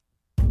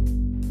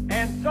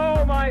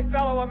my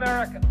fellow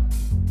Americans,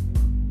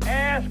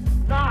 ask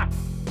not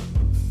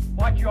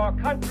what your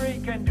country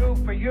can do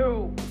for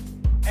you.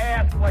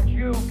 Ask what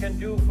you can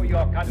do for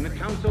your country. In the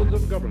councils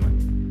of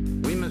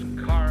government, we must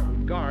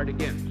guard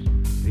against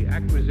the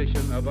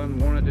acquisition of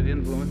unwarranted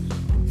influence,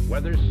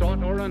 whether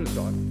sought or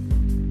unsought,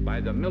 by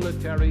the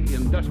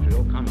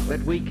military-industrial complex.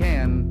 That we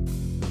can,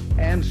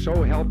 and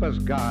so help us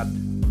God,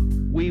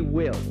 we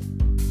will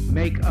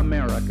make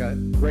America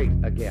great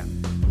again.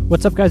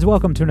 What's up, guys?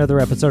 Welcome to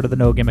another episode of the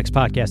No Gimmicks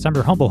Podcast. I'm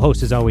your humble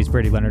host, as always,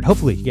 Brady Leonard.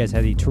 Hopefully, you guys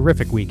had a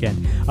terrific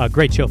weekend.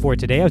 Great show for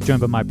today. I was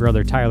joined by my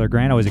brother, Tyler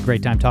Grant. Always a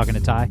great time talking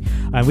to Ty.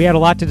 We had a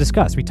lot to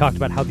discuss. We talked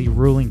about how the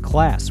ruling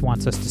class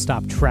wants us to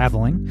stop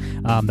traveling.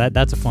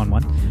 That's a fun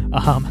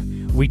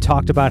one. We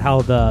talked about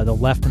how the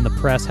left and the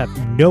press have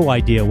no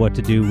idea what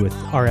to do with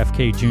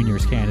RFK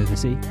Jr.'s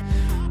candidacy.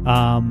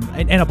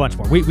 And a bunch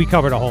more. We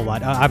covered a whole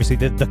lot. Obviously,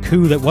 the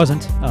coup that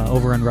wasn't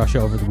over in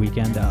Russia over the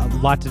weekend. A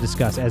lot to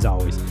discuss, as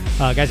always.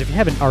 Guys, if you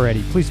haven't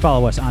already, please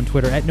follow us on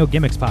Twitter at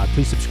NoGimmicksPod.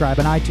 Please subscribe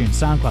on iTunes,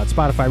 SoundCloud,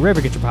 Spotify, wherever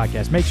you get your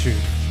podcast. Make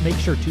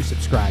sure to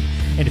subscribe.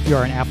 And if you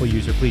are an Apple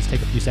user, please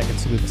take a few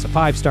seconds to leave us a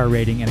 5-star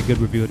rating and a good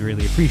review. I'd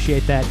really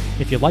appreciate that.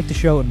 If you like the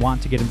show and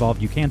want to get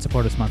involved, you can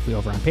support us monthly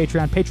over on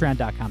Patreon,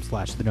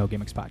 patreon.com/the No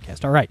Gimmicks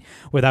Podcast. All right,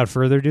 without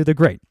further ado, the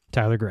great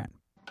Tyler Grant.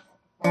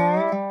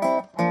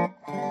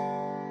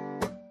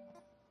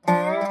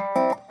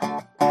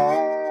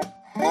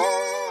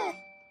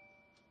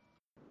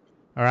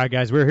 All right,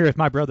 guys, we're here with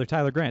my brother,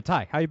 Tyler Grant.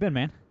 Ty, how you been,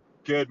 man?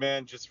 Good,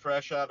 man. Just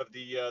fresh out of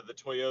the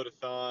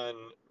Toyotathon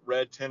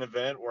Red 10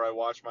 event where I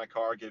watched my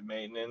car get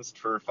maintenance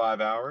for 5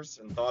 hours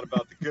and thought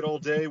about the good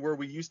old day where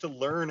we used to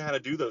learn how to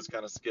do those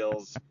kind of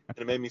skills, and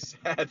it made me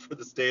sad for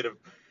the state of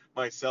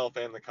myself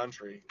and the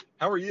country.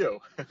 How are you?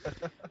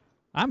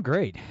 I'm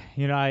great.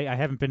 You know, I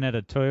haven't been at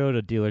a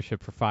Toyota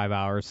dealership for 5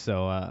 hours,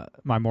 so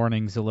my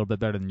morning's a little bit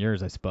better than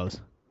yours, I suppose.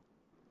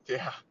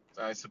 Yeah,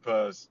 I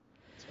suppose.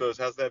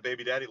 How's that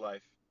baby daddy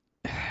life?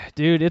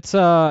 Dude, it's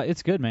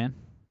good, man.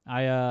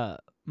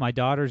 My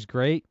daughter's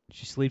great.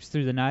 She sleeps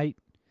through the night.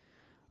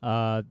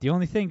 The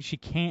only thing she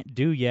can't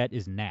do yet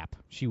is nap.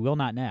 She will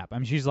not nap. I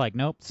mean, she's like,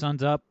 nope,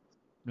 sun's up,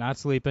 not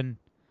sleeping.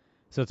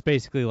 So it's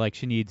basically like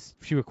she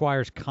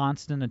requires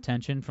constant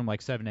attention from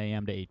like 7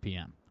 a.m. to 8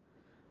 p.m.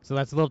 So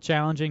that's a little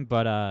challenging,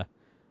 but I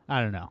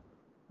don't know.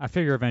 I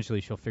figure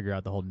eventually she'll figure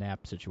out the whole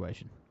nap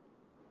situation.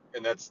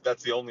 And that's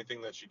the only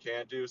thing that she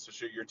can't do? So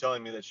you're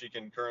telling me that she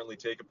can currently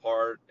take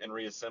apart and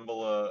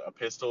reassemble a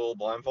pistol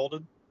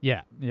blindfolded?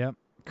 Yeah, yep.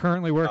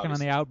 Currently working on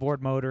the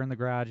outboard motor in the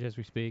garage as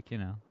we speak, you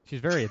know.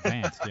 She's very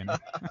advanced, you know.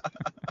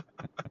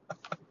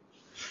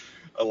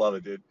 I love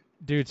it, dude.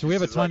 Dude, so we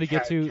have a ton to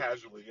get to.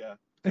 Casually, yeah.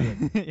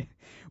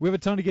 We have a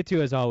ton to get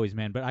to as always,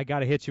 man, but I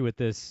got to hit you with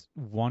this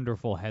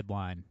wonderful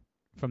headline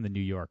from the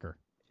New Yorker.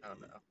 Oh,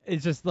 no.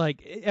 It's just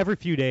like every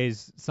few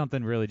days,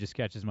 something really just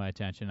catches my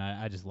attention.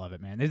 I just love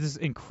it, man. This is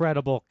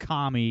incredible,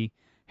 commie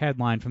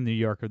headline from the New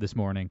Yorker this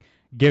morning.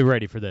 Get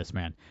ready for this,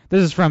 man.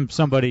 This is from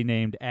somebody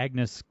named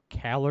Agnes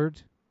Callard.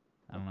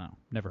 I don't know.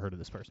 Never heard of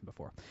this person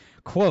before.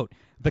 Quote,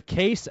 "The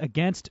case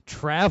against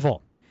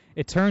travel.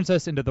 It turns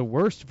us into the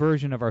worst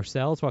version of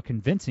ourselves while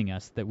convincing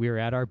us that we are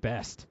at our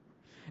best."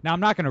 Now,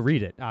 I'm not going to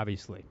read it,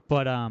 obviously,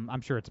 but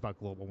I'm sure it's about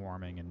global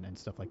warming and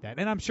stuff like that.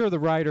 And I'm sure the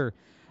writer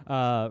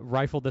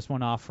rifled this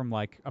one off from,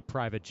 like, a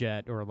private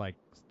jet or, like,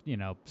 you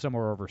know,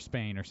 somewhere over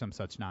Spain or some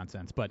such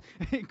nonsense. But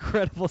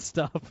incredible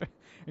stuff.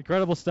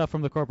 Incredible stuff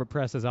from the corporate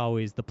press, as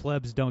always. The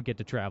plebs don't get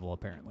to travel,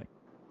 apparently.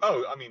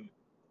 Oh, I mean,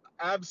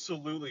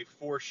 absolutely,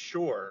 for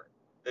sure,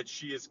 that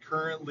she is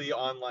currently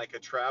on, like, a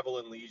travel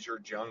and leisure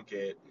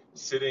junket,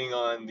 sitting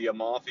on the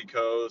Amalfi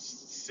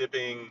Coast,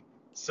 sipping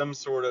some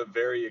sort of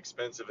very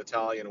expensive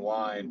Italian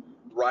wine,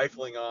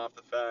 rifling off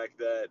the fact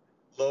that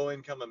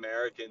low-income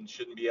Americans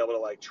shouldn't be able to,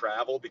 like,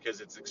 travel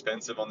because it's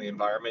expensive on the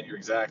environment. You're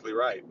exactly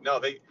right. No,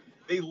 they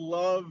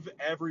love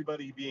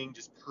everybody being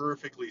just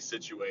perfectly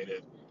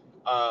situated.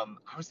 I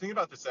was thinking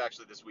about this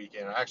actually this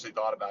weekend. I actually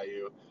thought about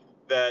you,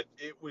 that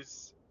there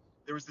was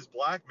this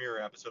Black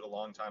Mirror episode a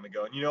long time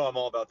ago, and you know I'm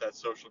all about that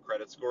social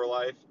credit score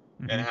life,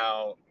 and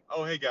how,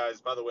 oh, hey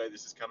guys, by the way,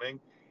 this is coming.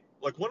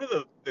 Like, one of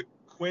the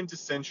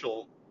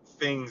quintessential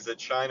things that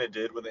China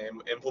did when they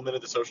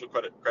implemented the social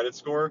credit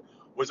score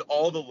was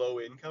all the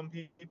low-income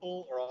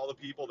people, or all the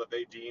people that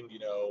they deemed, you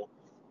know,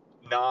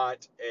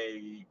 not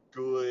a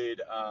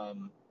good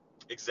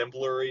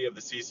exemplary of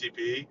the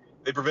CCP.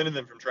 They prevented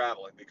them from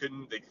traveling. They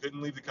couldn't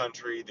leave the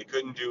country. They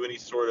couldn't do any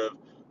sort of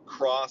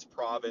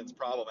cross-province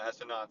problem as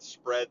to not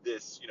spread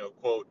this, you know,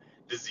 quote,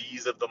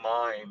 disease of the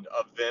mind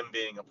of them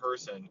being a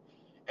person.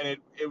 And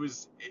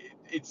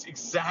it's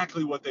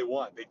exactly what they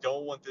want. They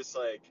don't want this,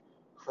 like,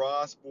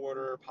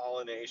 cross-border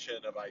pollination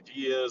of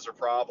ideas or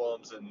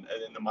problems and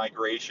the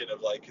migration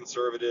of, like,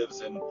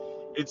 conservatives. And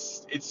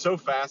it's so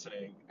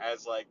fascinating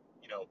as, like,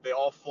 you know, they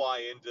all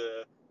fly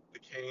into the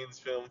Cannes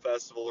Film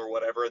Festival or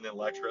whatever and then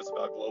lecture us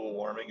about global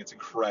warming. It's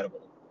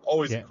incredible.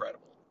 Always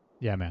incredible.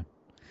 Yeah, man.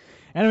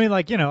 And I mean,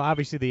 like,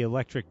 obviously the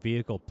electric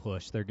vehicle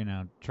push, they're going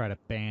to try to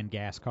ban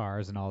gas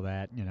cars and all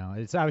that.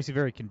 It's obviously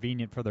very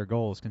convenient for their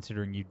goals,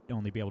 considering you'd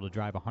only be able to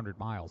drive 100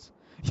 miles.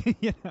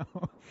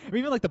 Or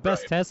even like the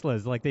best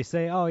Teslas, like they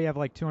say, oh, you have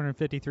like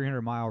 250,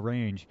 300-mile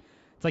range.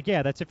 It's like,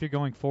 yeah, that's if you're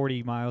going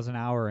 40 miles an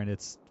hour and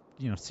it's,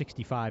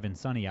 65 and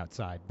sunny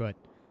outside. But,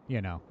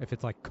 if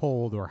it's like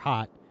cold or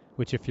hot,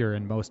 which if you're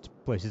in most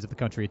places of the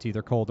country, it's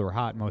either cold or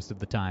hot most of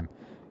the time.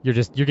 You're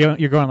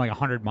going like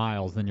 100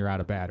 miles, then you're out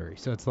of battery.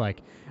 So it's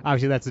like,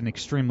 obviously that's an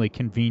extremely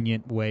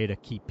convenient way to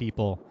keep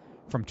people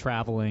from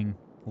traveling,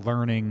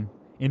 learning,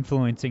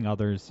 influencing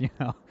others.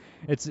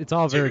 It's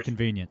all very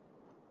convenient.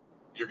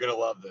 You're gonna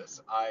love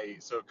this.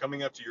 So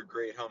coming up to your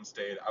great home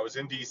state, I was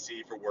in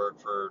DC for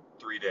work for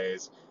 3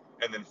 days,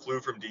 and then flew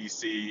from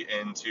DC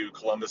into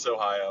Columbus,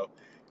 Ohio,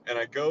 and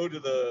I go to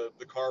the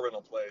car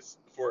rental place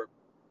before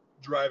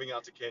driving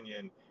out to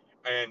Kenyon.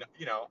 And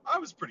I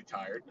was pretty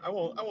tired. I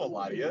won't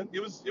lie to you.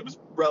 It was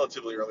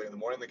relatively early in the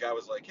morning. The guy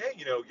was like, "Hey,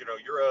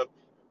 you're a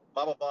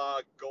blah blah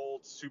blah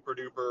gold super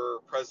duper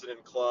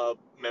president club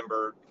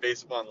member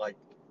based upon like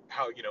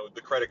how the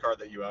credit card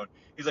that you own."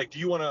 He's like, "Do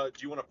you want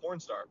a porn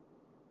star?"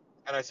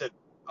 And I said,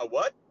 "A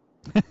what?"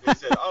 And he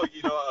said, "Oh,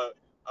 you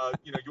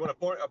want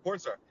a porn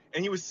star?"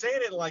 And he was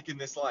saying it like in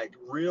this like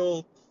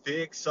real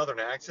thick Southern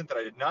accent that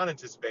I did not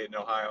anticipate in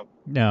Ohio.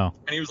 No.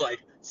 And he was like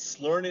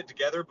slurring it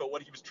together, but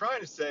what he was trying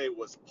to say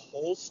was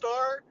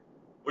Polestar,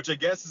 which I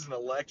guess is an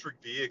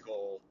electric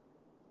vehicle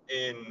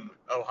in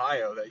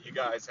Ohio that you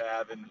guys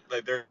have, and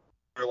they're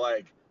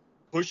like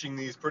pushing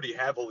these pretty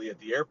heavily at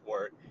the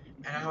airport.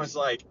 And I was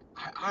like,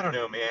 I don't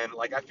know, man.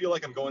 Like, I feel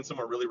like I'm going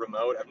somewhere really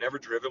remote. I've never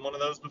driven one of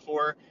those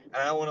before, and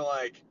I don't want to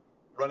like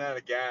run out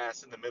of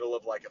gas in the middle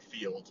of like a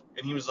field.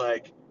 And he was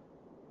like,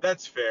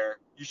 "That's fair.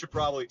 You should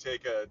probably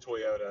take a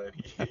Toyota."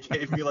 And he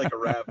gave me like a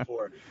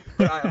RAV4.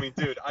 But I mean,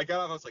 dude, I got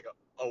off. I was like,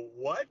 "A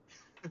what?"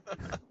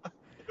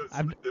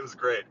 It was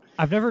great.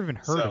 I've never even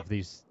heard of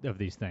these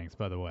things,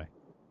 by the way.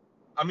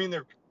 I mean,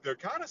 they're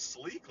kind of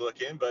sleek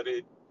looking, but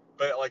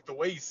like the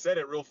way he said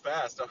it real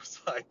fast, I was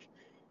like,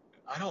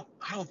 I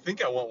don't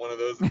think I want one of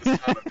those at this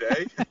time of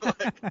day.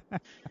 Like,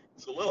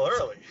 it's a little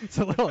early. It's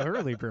a little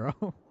early, bro.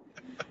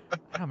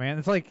 Oh man,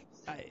 it's like.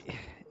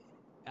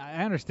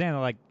 I understand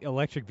that, like,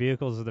 electric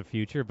vehicles are the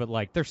future, but,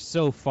 like, they're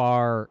so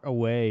far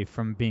away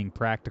from being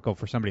practical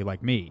for somebody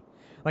like me.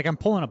 Like, I'm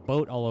pulling a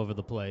boat all over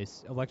the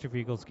place. Electric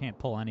vehicles can't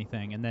pull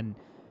anything. And then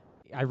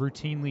I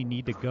routinely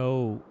need to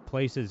go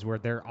places where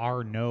there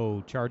are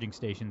no charging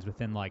stations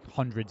within, like,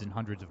 hundreds and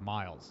hundreds of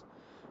miles.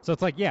 So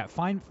it's like, yeah,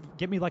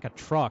 get me, like, a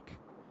truck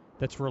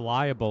that's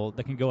reliable,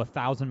 that can go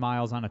 1,000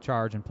 miles on a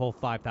charge and pull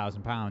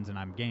 5,000 pounds, and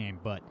I'm game.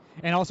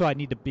 And also I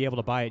need to be able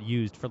to buy it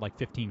used for like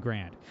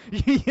 $15,000.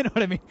 You know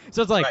what I mean?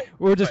 So it's like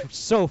we're just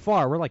so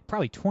far. We're like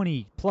probably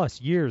 20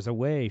 plus years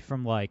away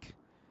from like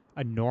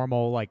a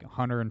normal like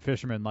hunter and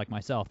fisherman like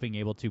myself being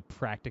able to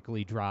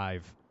practically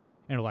drive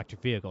an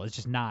electric vehicle. It's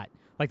just not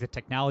like the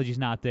technology's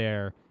not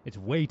there. It's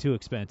way too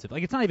expensive.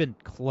 Like it's not even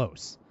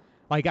close.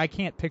 Like I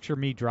can't picture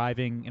me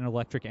driving an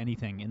electric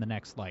anything in the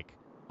next like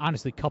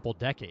honestly couple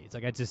decades.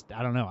 Like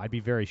I don't know. I'd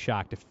be very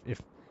shocked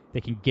if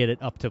they can get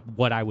it up to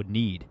what I would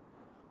need.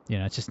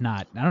 It's just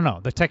not. I don't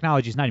know. The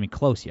technology's not even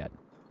close yet.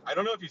 I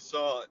don't know if you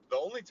saw. The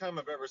only time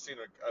I've ever seen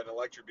an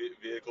electric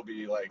vehicle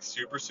be like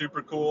super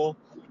super cool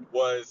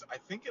was I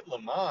think at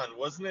Le Mans,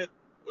 wasn't it?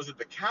 Was it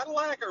the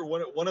Cadillac or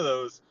one of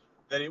those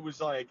that it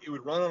was like it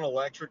would run on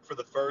electric for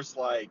the first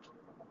like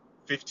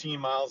 15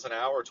 miles an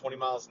hour or 20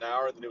 miles an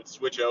hour, and then it would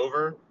switch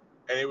over.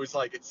 And it was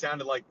like, it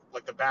sounded like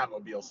the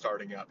Batmobile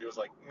starting up. It was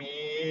like,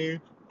 me,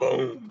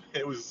 boom.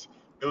 It was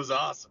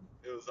awesome.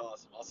 It was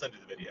awesome. I'll send you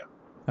the video.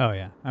 Oh,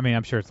 yeah. I mean,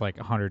 I'm sure it's like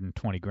 $120,000.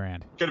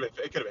 It could have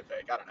been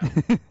fake. I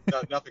don't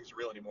know. Nothing's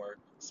real anymore.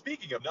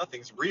 Speaking of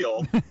nothing's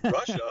real,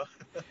 Russia.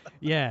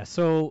 Yeah.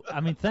 So, I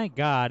mean, thank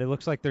God. It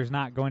looks like there's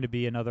not going to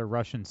be another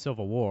Russian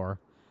civil war.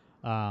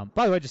 By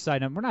the way, just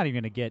side note, we're not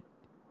even going to get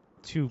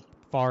too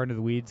far into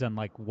the weeds on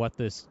like what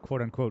this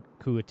quote-unquote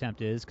coup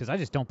attempt is, because I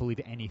just don't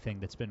believe anything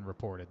that's been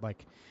reported.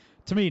 Like,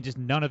 to me, just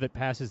none of it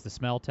passes the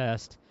smell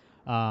test.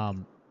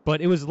 But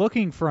it was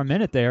looking for a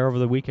minute there over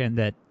the weekend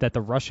that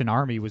the Russian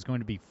army was going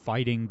to be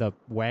fighting the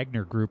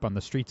Wagner group on the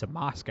streets of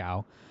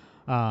Moscow.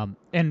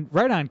 And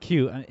right on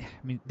cue, I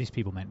mean, these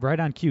people, man, right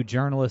on cue,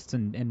 journalists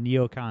and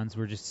neocons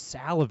were just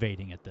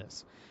salivating at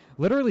this,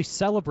 literally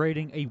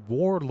celebrating a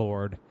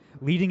warlord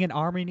leading an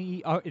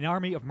army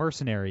of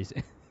mercenaries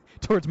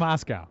towards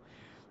Moscow.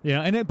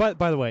 And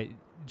by the way,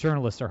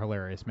 journalists are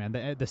hilarious, man.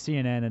 The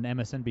CNN and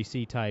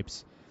MSNBC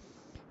types,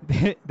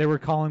 they were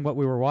calling what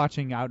we were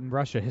watching out in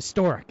Russia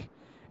historic,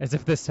 as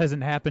if this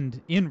hasn't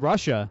happened in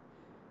Russia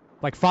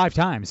like 5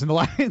 times in the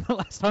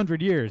last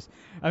 100 years.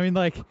 I mean,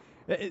 like,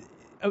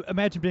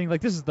 imagine being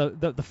like, this is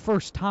the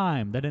first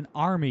time that an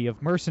army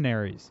of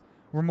mercenaries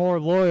were more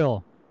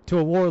loyal to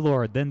a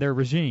warlord than their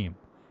regime,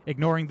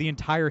 ignoring the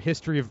entire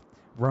history of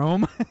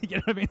Rome. You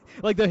know what I mean?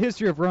 Like, the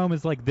history of Rome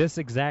is like this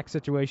exact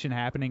situation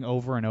happening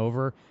over and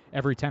over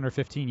every 10 or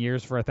 15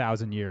 years for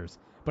 1,000 years.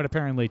 But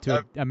apparently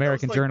to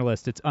American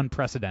journalists, it's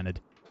unprecedented.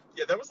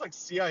 that was like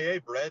CIA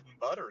bread and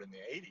butter in the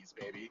 80s,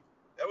 baby.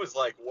 That was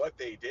like what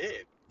they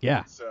did.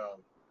 Yeah. So,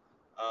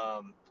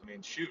 I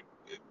mean, shoot,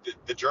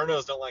 the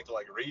journos don't like to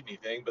like read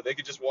anything, but they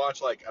could just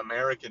watch like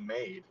American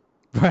Made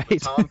Right.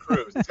 with Tom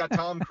Cruise. It's got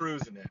Tom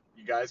Cruise in it.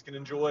 You guys can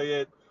enjoy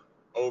it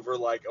over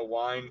like a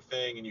wine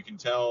thing, and you can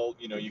tell,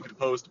 you can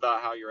post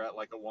about how you're at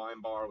like a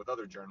wine bar with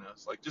other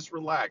journos. Like, just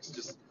relax,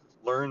 just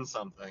learn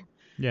something.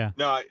 Yeah.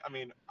 No, I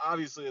mean,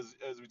 obviously,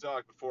 as we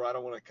talked before, I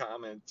don't want to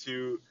comment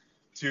too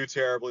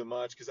terribly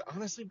much, because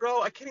honestly,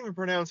 bro, I can't even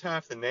pronounce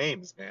half the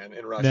names, man,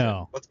 in Russian.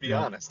 No. Let's be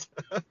honest.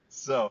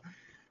 So,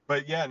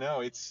 but yeah,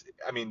 no,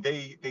 I mean,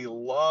 they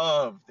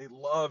love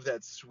that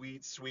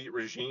sweet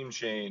regime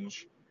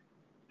change,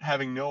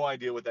 having no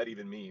idea what that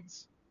even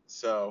means.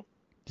 So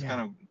it's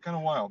kind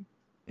of wild.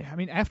 Yeah, I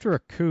mean, after a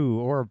coup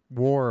or a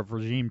war of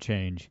regime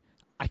change,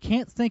 I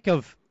can't think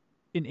of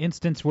an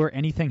instance where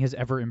anything has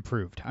ever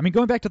improved. I mean,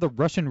 going back to the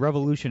Russian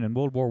Revolution in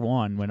World War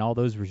I, when all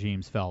those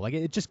regimes fell, like,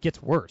 it just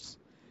gets worse.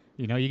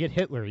 You get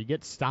Hitler, you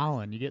get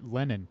Stalin, you get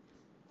Lenin.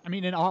 I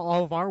mean, in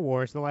all of our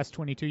wars the last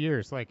 22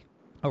 years, like,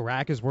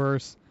 Iraq is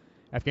worse,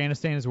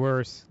 Afghanistan is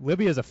worse,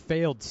 Libya is a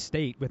failed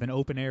state with an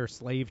open-air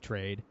slave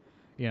trade.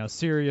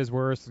 Syria is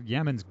worse,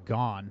 Yemen's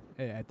gone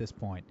at this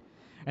point.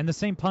 And the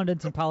same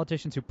pundits and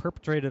politicians who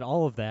perpetrated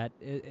all of that,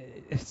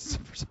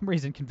 for some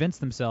reason, convinced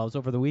themselves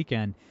over the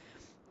weekend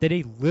that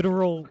a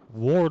literal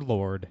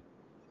warlord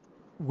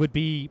would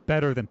be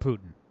better than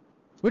Putin.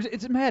 Which,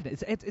 it's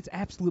madness. It's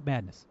absolute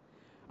madness.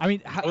 I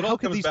mean, how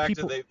could these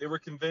people? They were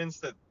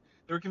convinced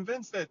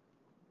that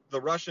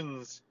the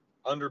Russians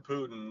under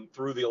Putin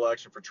threw the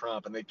election for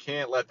Trump, and they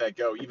can't let that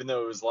go, even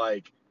though it was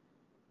like,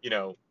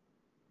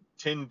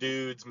 10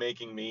 dudes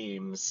making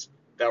memes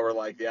that were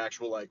like the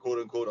actual, like, quote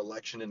unquote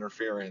election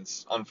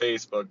interference on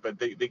Facebook, but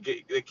they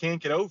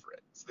can't get over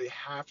it. So they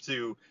have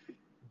to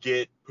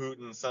get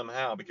Putin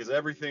somehow, because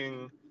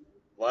everything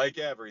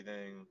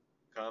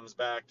comes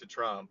back to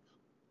Trump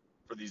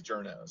for these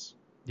journos.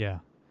 Yeah.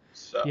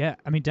 So. Yeah,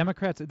 I mean,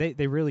 Democrats,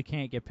 they really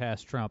can't get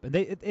past Trump. And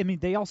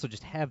they also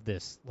just have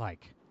this,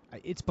 like,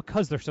 it's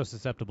because they're so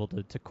susceptible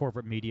to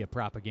corporate media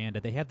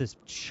propaganda. They have this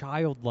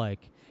childlike,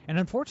 and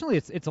unfortunately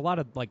it's a lot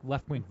of, like,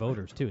 left-wing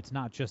voters too. It's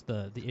not just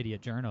the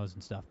idiot journos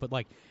and stuff, but,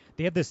 like,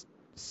 they have this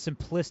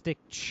simplistic,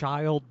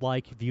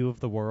 childlike view of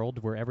the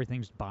world where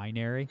everything's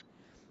binary.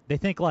 They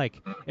think,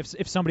 like,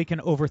 if somebody can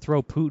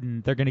overthrow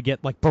Putin, they're going to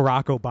get, like,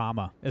 Barack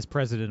Obama as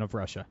president of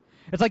Russia.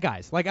 It's like,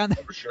 guys, like,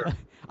 For sure.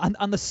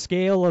 on the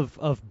scale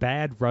of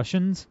bad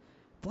Russians,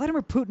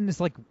 Vladimir Putin is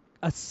like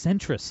a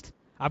centrist.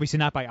 Obviously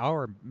not by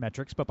our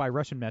metrics, but by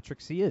Russian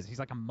metrics, he is. He's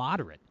like a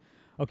moderate.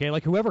 Okay,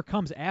 like, whoever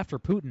comes after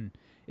Putin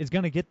is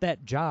going to get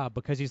that job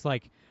because he's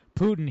like,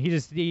 Putin, he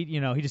just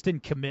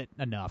didn't commit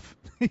enough.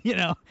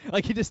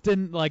 Like, he just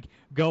didn't, like,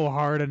 go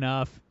hard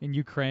enough in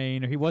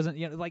Ukraine, or he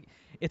wasn't, like,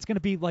 it's going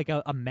to be like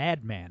a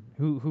madman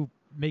who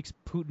makes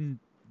Putin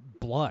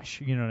blush,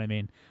 you know what I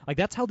mean? Like,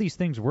 that's how these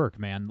things work,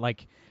 man.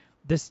 Like,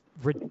 this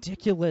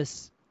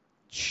ridiculous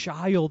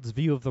child's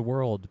view of the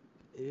world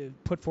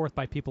put forth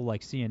by people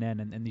like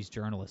CNN and these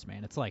journalists,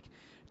 man. It's like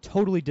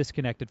totally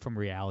disconnected from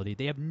reality.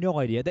 They have no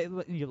idea. They,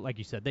 like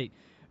you said, they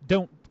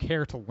don't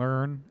care to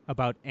learn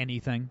about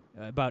anything,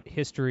 about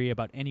history,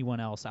 about anyone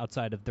else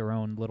outside of their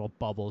own little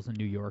bubbles in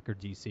New York or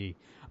D.C.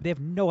 They have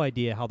no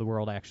idea how the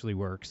world actually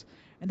works,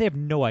 and they have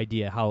no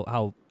idea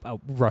how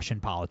Russian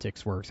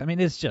politics works. I mean,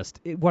 it's just,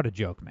 what a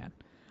joke, man.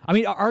 I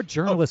mean, our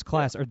journalist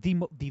class are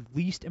the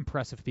least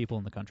impressive people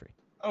in the country.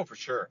 Oh, for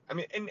sure. I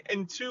mean,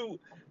 and to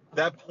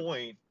that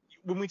point,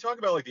 when we talk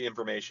about, like, the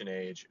information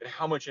age and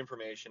how much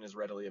information is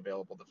readily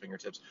available at the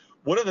fingertips,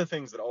 one of the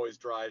things that always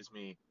drives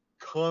me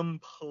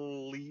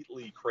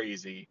completely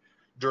crazy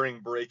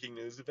during breaking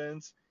news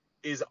events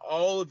is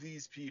all of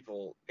these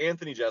people.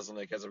 Anthony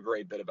Jeselnik has a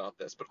great bit about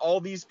this, but all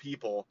these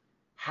people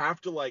have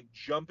to, like,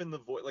 jump in the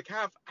void. Like,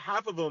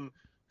 half of them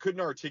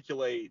couldn't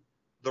articulate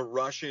the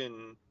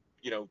Russian,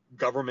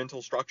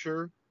 governmental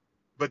structure,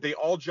 but they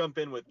all jump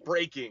in with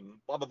breaking,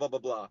 blah, blah, blah, blah,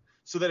 blah.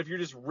 So that if you're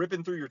just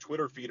ripping through your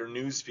Twitter feed or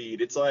news feed,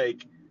 it's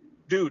like,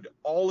 dude,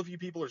 all of you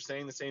people are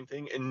saying the same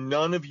thing, and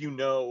none of you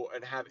know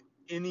and have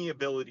any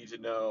ability to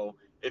know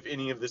if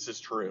any of this is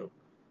true.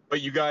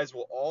 But you guys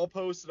will all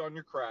post it on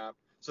your crap,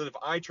 so that if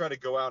I try to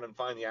go out and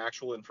find the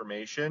actual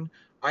information,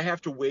 I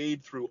have to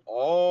wade through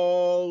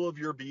all of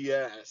your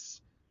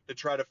BS to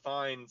try to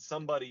find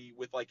somebody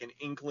with, like, an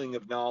inkling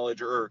of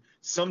knowledge or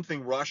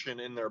something Russian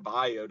in their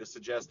bio to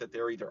suggest that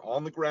they're either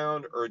on the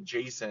ground or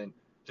adjacent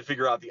to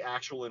figure out the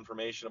actual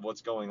information of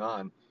what's going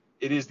on.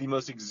 It is the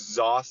most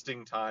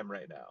exhausting time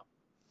right now.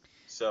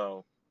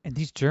 So. And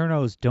these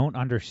journos don't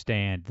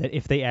understand that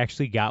if they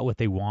actually got what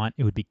they want,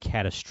 it would be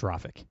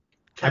catastrophic.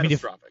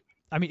 Catastrophic.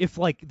 I mean, if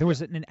like there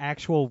was an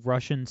actual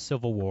Russian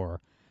civil war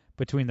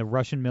between the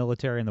Russian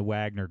military and the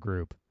Wagner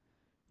group,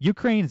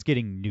 Ukraine's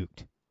getting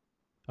nuked.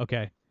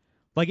 Okay?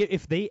 Like,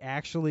 if they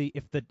actually,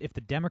 if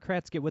the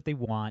Democrats get what they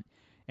want,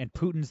 and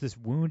Putin's this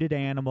wounded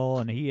animal,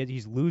 and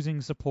he's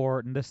losing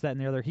support, and this, that, and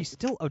the other, he's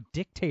still a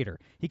dictator.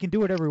 He can do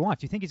whatever he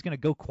wants. You think he's going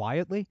to go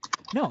quietly?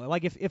 No.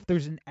 Like, if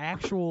there's an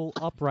actual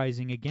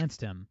uprising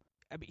against him,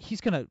 I mean,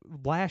 he's going to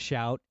lash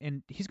out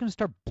and he's going to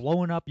start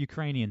blowing up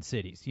Ukrainian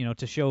cities,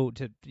 to show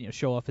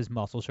off his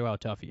muscle, show how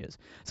tough he is.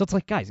 So it's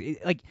like, guys,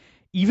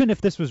 even if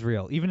this was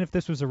real, even if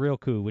this was a real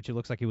coup, which it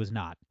looks like it was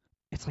not,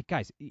 it's like,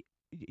 guys,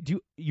 do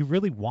you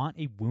really want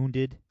a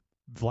wounded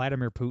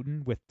Vladimir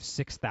Putin with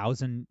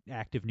 6,000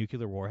 active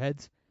nuclear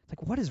warheads?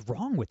 Like, what is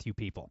wrong with you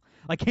people?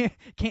 Like,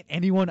 can't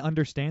anyone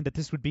understand that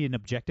this would be an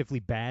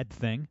objectively bad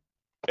thing?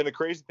 And the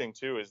crazy thing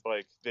too is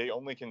like they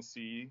only can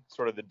see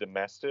sort of the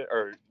domestic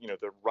or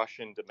the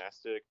Russian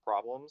domestic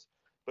problems.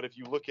 But if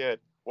you look at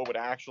what would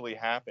actually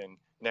happen,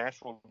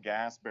 natural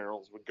gas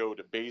barrels would go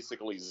to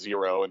basically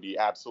zero and be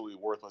absolutely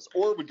worthless,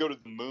 or it would go to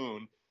the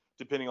moon,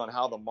 depending on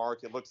how the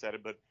market looks at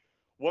it. But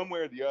one way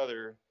or the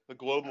other, the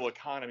global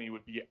economy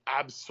would be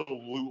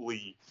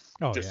absolutely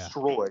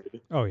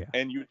destroyed. Oh yeah.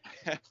 And you'd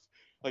have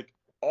like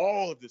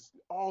all of these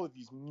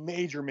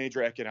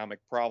major economic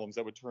problems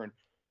that would turn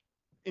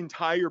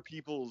entire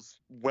people's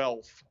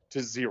wealth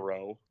to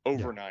zero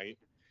overnight.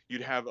 Yeah.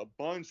 You'd have a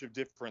bunch of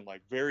different,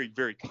 like very,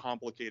 very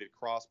complicated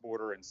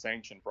cross-border and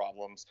sanction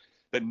problems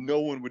that no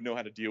one would know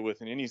how to deal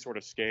with in any sort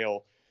of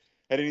scale,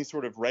 at any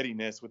sort of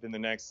readiness within the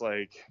next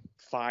like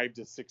 5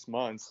 to 6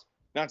 months.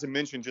 Not to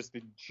mention just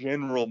the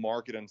general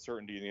market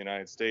uncertainty in the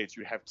United States.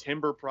 You have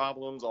timber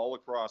problems all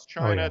across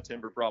China,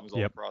 timber problems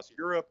all across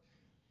Europe.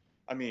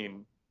 I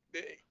mean,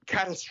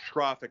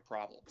 catastrophic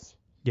problems.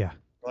 Yeah.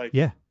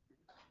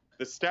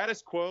 The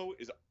status quo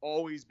has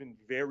always been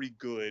very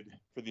good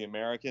for the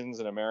Americans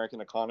and American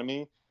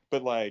economy,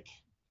 but like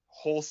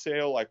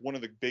wholesale, like one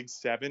of the big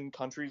 7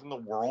 countries in the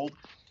world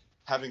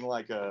having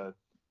like oh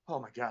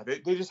my God,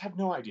 they just have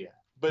no idea.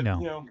 But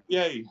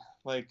yay,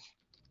 like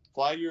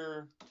fly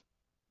your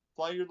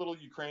little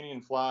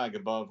Ukrainian flag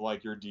above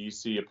like your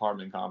DC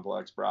apartment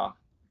complex, brah.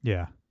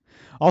 Yeah.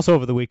 Also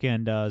over the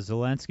weekend,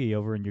 Zelensky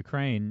over in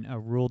Ukraine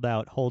ruled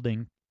out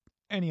holding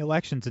any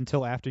elections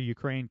until after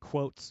Ukraine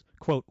quote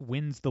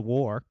wins the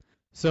war.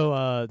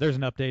 So there's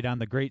an update on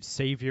the great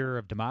savior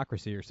of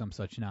democracy or some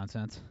such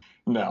nonsense.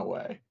 No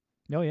way.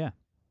 Oh yeah.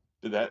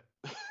 Did that?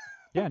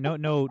 Yeah.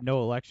 No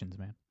elections,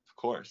 man. Of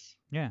course.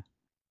 Yeah.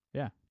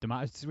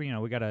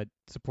 We gotta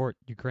support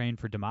Ukraine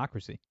for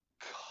democracy.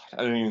 God,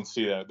 I didn't even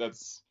see that.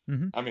 That's.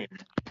 Mm-hmm. I mean,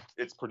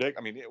 it's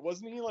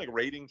wasn't he like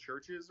raiding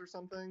churches or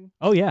something?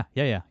 Oh yeah.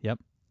 Yep.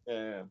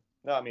 Yeah.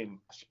 No, I mean,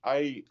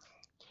 I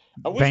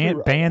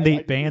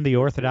banned the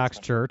Orthodox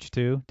Church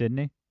too, didn't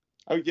he?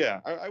 Oh yeah,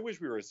 I wish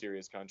we were a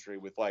serious country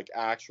with like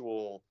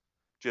actual,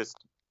 just.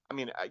 I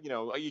mean,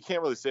 you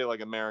can't really say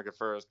like America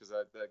first because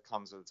that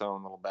comes with its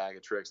own little bag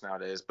of tricks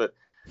nowadays. But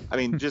I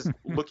mean, just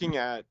looking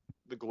at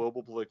the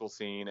global political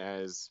scene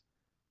as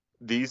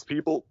these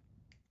people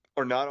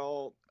are not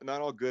all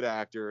good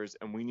actors,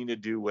 and we need to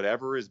do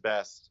whatever is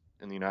best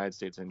in the United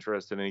States'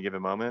 interest at any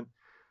given moment.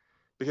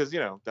 Because,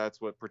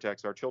 that's what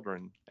protects our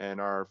children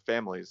and our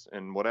families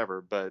and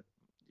whatever. But,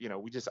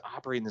 we just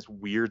operate in this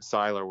weird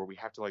silo where we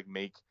have to like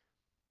make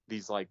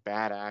these like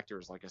bad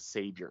actors like a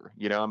savior.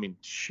 I mean,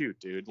 shoot,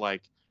 dude.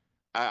 Like,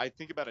 I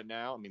think about it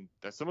now. I mean,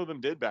 some of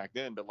them did back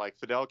then, but like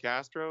Fidel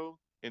Castro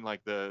in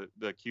like the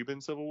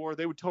Cuban Civil War,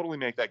 they would totally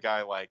make that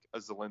guy like a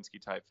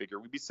Zelensky type figure.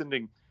 We'd be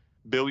sending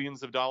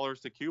billions of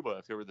dollars to Cuba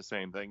if it were the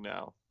same thing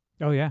now.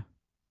 Oh, yeah.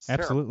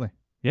 Absolutely.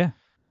 Yeah.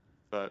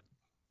 But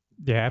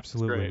yeah,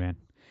 absolutely, man.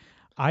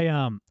 I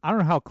don't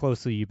know how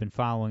closely you've been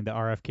following the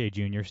RFK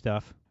Jr.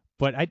 stuff,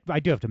 but I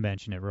do have to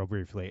mention it real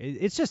briefly.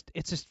 It's just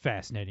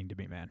fascinating to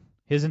me, man.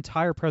 His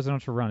entire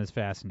presidential run is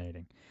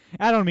fascinating.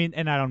 I don't mean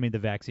the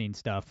vaccine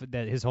stuff.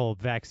 That his whole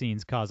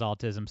vaccines cause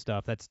autism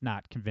stuff. That's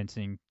not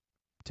convincing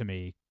to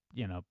me,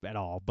 at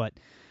all. But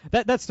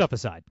that stuff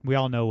aside, we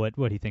all know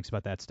what he thinks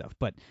about that stuff.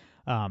 But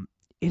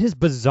it is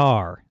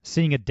bizarre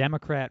seeing a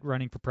Democrat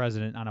running for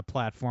president on a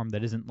platform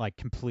that isn't like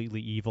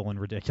completely evil and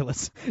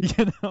ridiculous.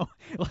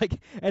 Like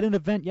at an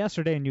event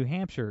yesterday in New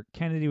Hampshire,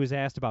 Kennedy was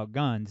asked about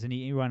guns, and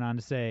he went on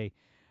to say,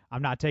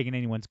 "I'm not taking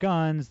anyone's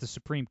guns. The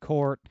Supreme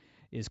Court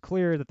is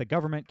clear that the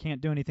government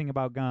can't do anything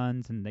about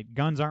guns, and that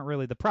guns aren't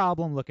really the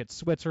problem. Look at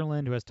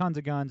Switzerland, who has tons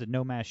of guns and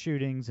no mass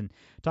shootings," and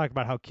talk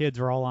about how kids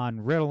are all on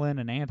Ritalin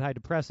and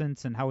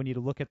antidepressants, and how we need to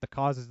look at the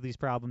causes of these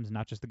problems,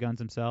 not just the guns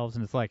themselves.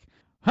 And it's like,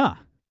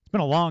 it's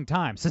been a long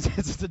time since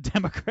it's a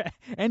Democrat,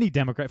 any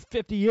Democrat,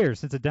 50 years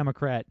since a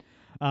Democrat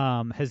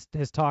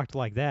has talked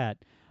like that.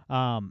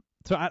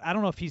 So I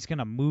don't know if he's going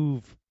to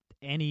move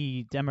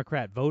any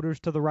Democrat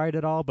voters to the right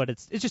at all, but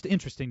it's just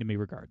interesting to me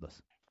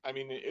regardless. I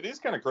mean, it is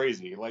kind of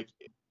crazy. Like,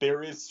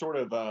 there is sort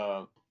of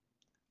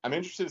I'm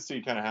interested to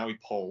see kind of how he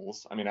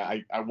polls. I mean,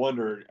 I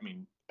wonder,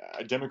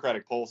 a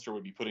Democratic pollster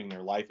would be putting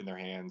their life in their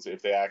hands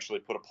if they actually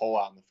put a poll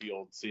out in the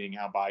field, seeing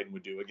how Biden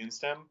would do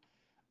against him.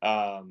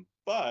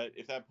 But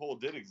if that poll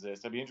did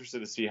exist, I'd be interested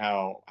to see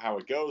how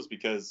it goes,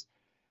 because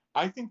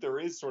I think there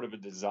is sort of a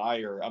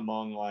desire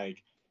among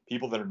like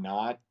people that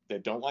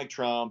don't like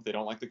Trump, they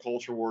don't like the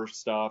culture war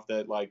stuff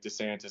that like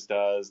DeSantis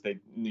does. They're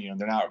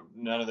not,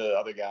 none of the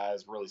other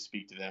guys really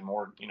speak to them,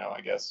 or,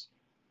 I guess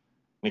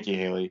Nikki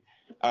Haley.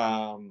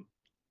 And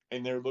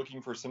they're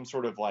looking for some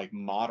sort of like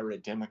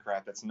moderate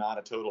Democrat that's not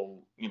a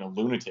total,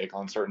 lunatic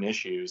on certain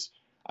issues.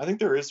 I think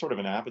there is sort of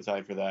an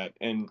appetite for that.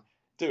 And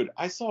dude,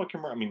 I saw a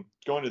commercial. I mean,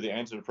 going to the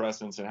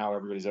antidepressants and how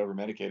everybody's over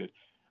medicated.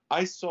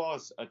 I saw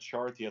a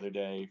chart the other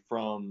day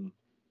from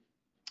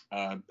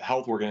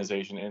health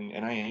organization and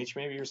NIH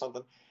maybe or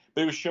something.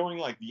 But it was showing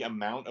like the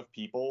amount of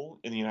people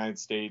in the United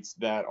States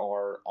that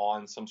are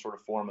on some sort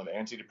of form of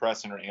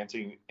antidepressant or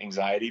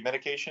anti-anxiety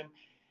medication,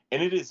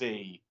 and it is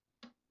a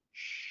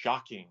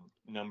shocking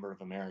number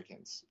of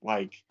Americans.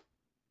 Like,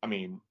 I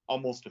mean,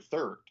 almost a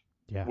third,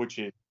 Yeah. which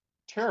is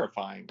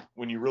terrifying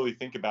when you really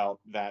think about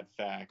that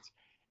fact.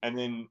 And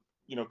then,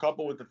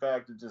 coupled with the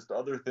fact of just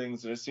other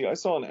things that I see. I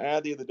saw an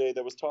ad the other day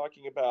that was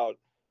talking about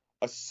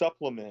a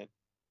supplement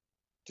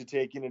to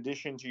take in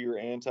addition to your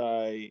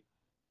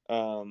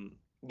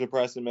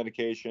depressant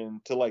medication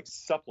to like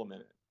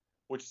supplement it,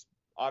 which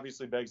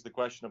obviously begs the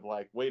question of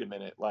like, wait a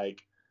minute,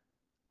 like,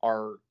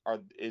 are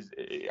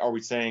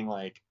we saying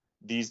like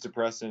these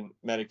depressant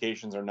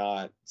medications are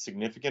not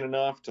significant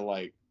enough to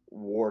like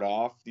ward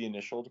off the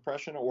initial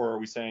depression, or are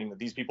we saying that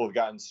these people have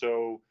gotten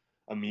so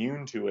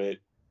immune to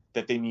it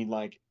that they need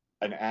like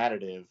an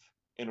additive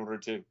in order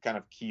to kind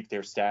of keep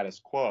their status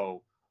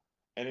quo?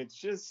 And it's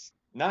just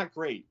not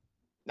great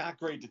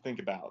to think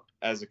about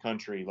as a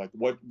country, like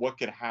what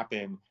could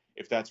happen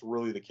if that's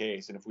really the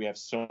case, and if we have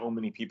so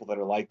many people that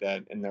are like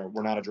that and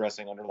we're not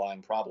addressing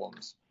underlying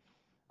problems.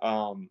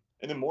 And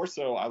then more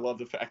so, I love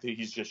the fact that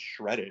he's just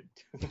shredded.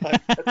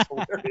 Like, that's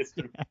hilarious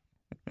to me.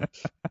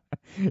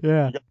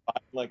 Yeah. You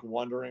got, like,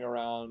 wandering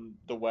around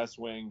the West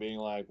Wing being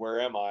like,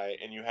 where am I?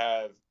 And you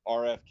have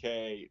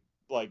RFK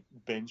like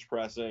bench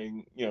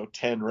pressing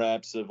 10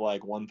 reps of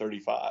like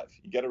 135.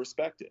 You got to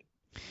respect it.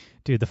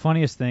 Dude, the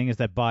funniest thing is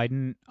that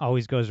Biden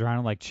always goes around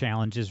and like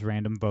challenges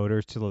random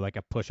voters to like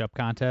a push-up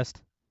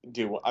contest.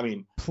 Dude, I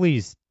mean,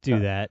 please do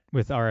that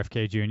with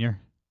RFK Jr.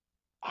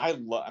 I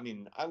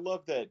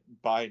love that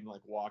Biden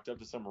like walked up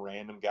to some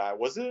random guy.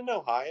 Was it in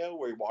Ohio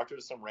where he walked up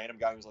to some random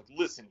guy and was like,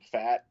 "Listen,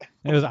 fat."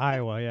 It was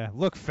Iowa, yeah.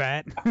 Look,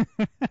 fat.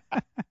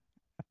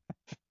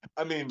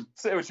 I mean,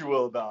 say what you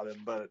will about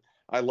him, but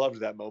I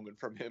loved that moment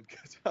from him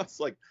because I was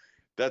like,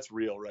 "That's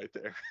real right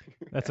there."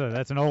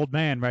 That's an old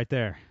man right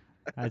there.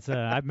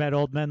 I've met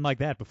old men like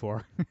that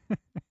before.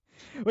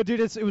 But dude,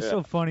 it was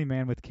so funny,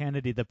 man. With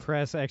Kennedy, the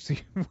press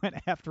actually went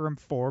after him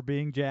for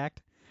being jacked.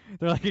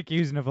 They're like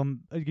accusing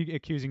him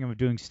of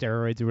doing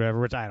steroids or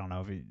whatever, which I don't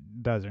know if he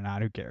does or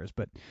not. Who cares?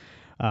 But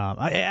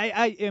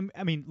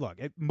I mean, look,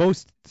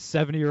 most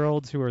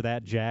 70-year-olds who are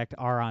that jacked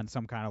are on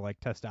some kind of like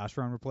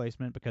testosterone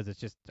replacement because it's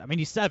just, I mean,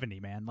 he's 70,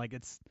 man. Like,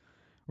 it's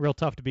real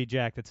tough to be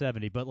jacked at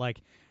 70. But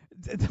like,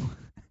 the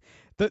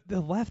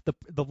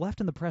left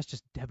and the press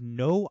just have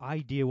no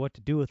idea what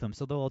to do with him,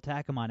 so they'll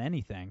attack him on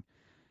anything,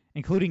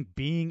 including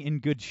being in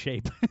good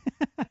shape.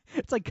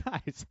 It's like,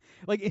 guys,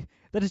 like,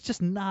 that is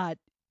just not.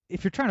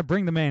 If you're trying to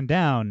bring the man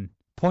down,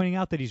 pointing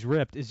out that he's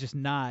ripped is just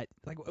not,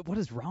 like, what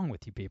is wrong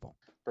with you people?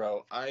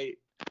 Bro, I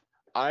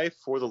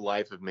for the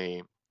life of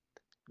me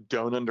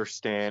don't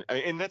understand. I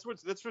mean, and that's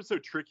what's so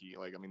tricky.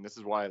 Like, I mean, this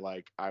is why,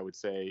 like, I would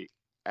say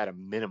at a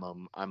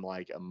minimum, I'm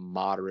like a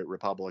moderate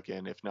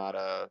Republican, if not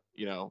a,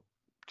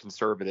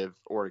 conservative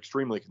or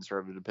extremely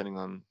conservative, depending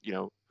on,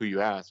 who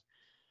you ask.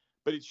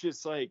 But it's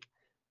just like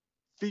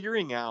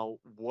figuring out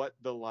what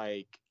the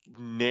like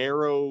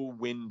narrow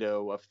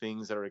window of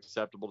things that are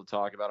acceptable to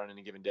talk about on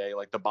any given day,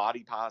 like the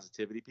body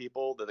positivity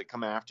people that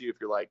come after you if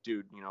you're like,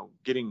 dude,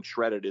 getting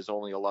shredded is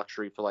only a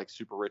luxury for like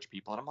super rich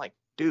people. And I'm like,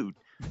 dude,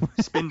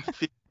 spend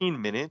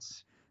 15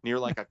 minutes near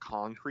like a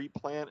concrete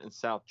plant in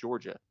South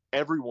Georgia.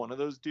 Every one of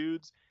those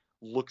dudes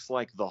looks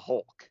like the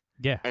Hulk.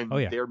 Yeah. And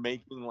they're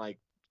making like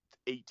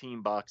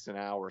 $18 an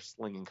hour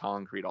slinging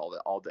concrete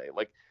all day.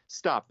 Like,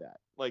 stop that.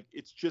 Like,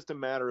 it's just a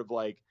matter of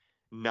like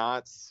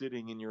not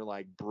sitting in your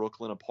like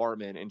Brooklyn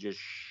apartment and just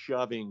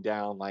shoving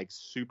down like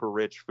super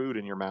rich food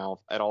in your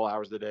mouth at all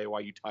hours of the day while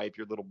you type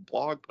your little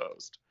blog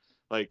post.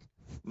 Like,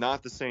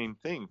 not the same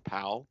thing,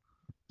 pal.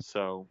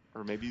 So,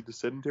 or maybe the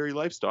sedentary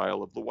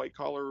lifestyle of the white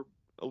collar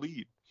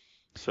elite.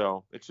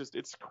 So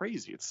it's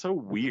crazy. It's so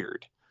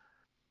weird.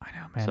 I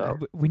know, man.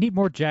 So, we need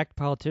more jacked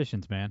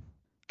politicians, man.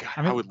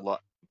 God,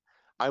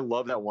 I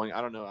love that one.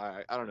 I don't know.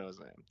 I don't know his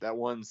name. That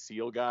one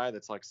SEAL guy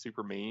that's like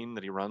super mean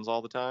that he runs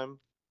all the time.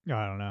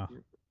 I don't know. Do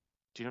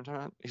you know what I'm talking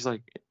about? He's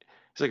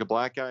like a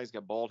black guy. He's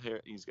got bald hair.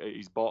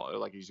 He's bald.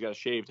 Like, he's got a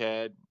shaved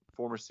head.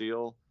 Former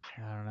SEAL.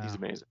 I don't know. He's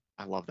amazing.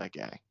 I love that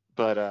guy.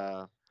 But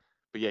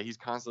yeah, he's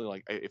constantly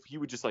like, if he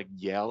would just like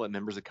yell at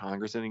members of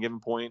Congress at any given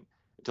point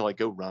to like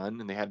go run,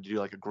 and they had to do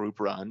like a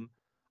group run,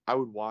 I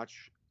would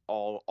watch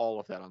all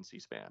of that on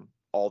C-SPAN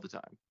all the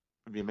time.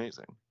 It'd be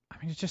amazing. I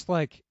mean, it's just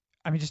like,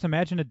 just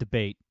imagine a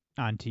debate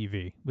on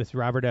TV with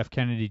Robert F.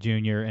 Kennedy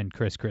Jr. and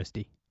Chris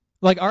Christie.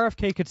 Like,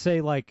 RFK could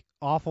say like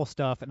awful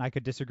stuff, and I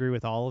could disagree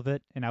with all of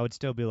it, and I would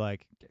still be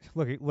like,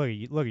 look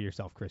at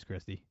yourself, Chris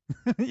Christie.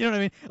 You know what I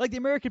mean? Like, the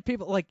American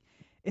people, like,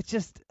 it's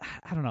just,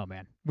 I don't know,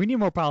 man. We need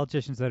more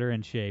politicians that are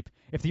in shape.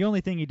 If the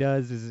only thing he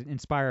does is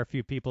inspire a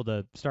few people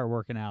to start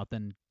working out,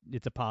 then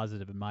it's a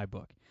positive in my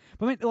book.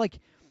 But I mean, like,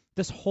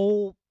 this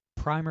whole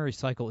primary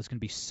cycle is going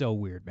to be so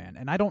weird, man.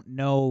 And I don't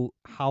know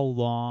how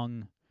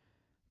long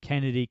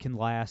Kennedy can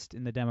last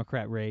in the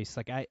Democrat race.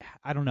 Like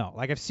I don't know.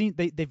 Like I've seen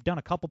they've done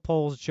a couple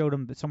polls that showed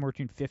him somewhere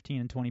between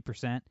 15 and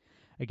 20%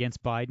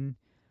 against Biden.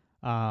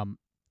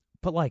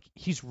 But like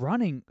he's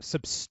running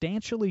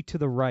substantially to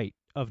the right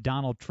of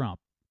Donald Trump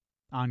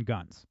on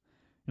guns.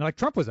 You know, like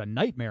Trump was a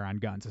nightmare on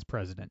guns as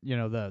president. You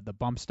know, the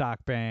bump stock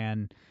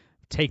ban,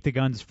 take the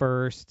guns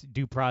first,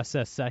 due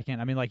process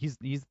second. I mean, like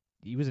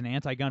he was an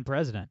anti-gun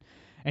president,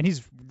 and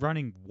he's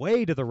running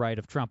way to the right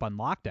of Trump on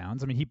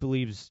lockdowns. I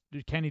mean,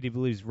 Kennedy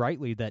believes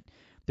rightly that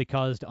they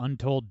caused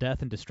untold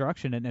death and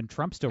destruction, and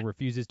Trump still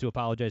refuses to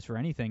apologize for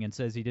anything and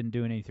says he didn't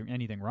do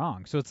anything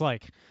wrong. So it's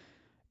like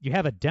you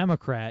have a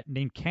Democrat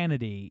named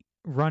Kennedy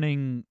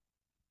running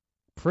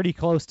pretty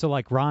close to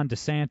like Ron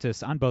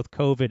DeSantis on both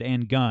COVID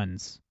and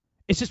guns.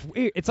 It's just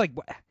weird. It's like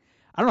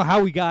I don't know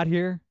how we got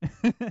here.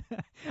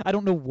 I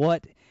don't know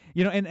what,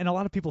 you know, and a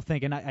lot of people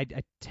think, and I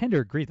tend to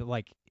agree that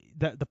like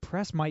the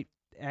press might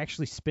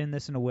actually spin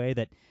this in a way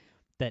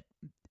that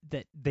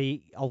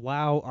they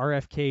allow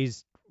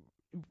RFK's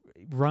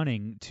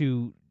running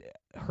to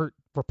hurt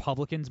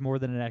Republicans more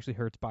than it actually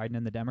hurts Biden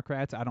and the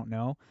Democrats. I don't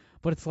know,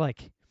 but it's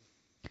like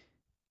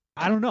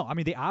I don't know. I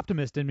mean, the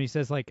optimist in me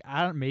says like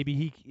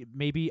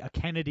maybe a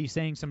Kennedy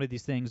saying some of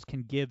these things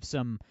can give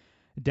some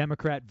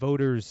Democrat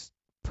voters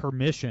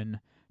permission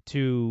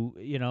to,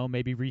 you know,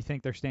 maybe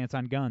rethink their stance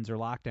on guns or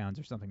lockdowns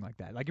or something like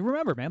that. Like,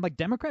 remember, man, like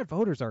Democrat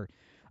voters are,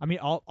 I mean,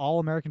 all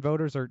American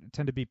voters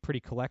tend to be pretty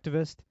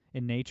collectivist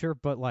in nature,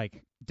 but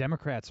like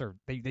Democrats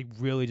they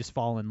really just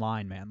fall in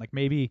line, man. Like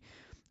maybe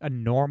a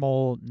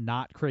normal,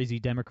 not crazy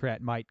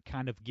Democrat might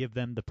kind of give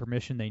them the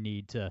permission they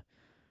need to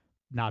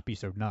not be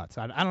so nuts.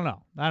 I don't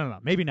know.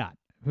 Maybe not.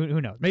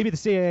 Who knows? Maybe the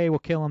CIA will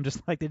kill him just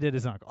like they did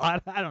his uncle. I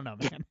don't know,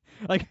 man.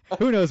 Like,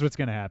 who knows what's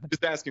going to happen?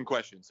 Just asking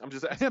questions. I'm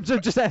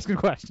just asking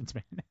questions,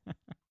 man.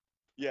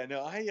 Yeah,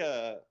 no,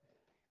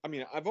 I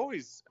mean, I've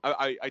always,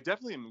 I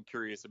definitely am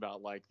curious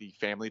about like the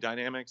family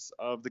dynamics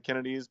of the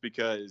Kennedys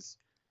because,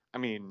 I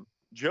mean,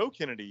 Joe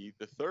Kennedy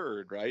the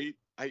third, right?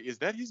 Is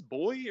that his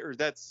boy or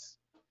that's,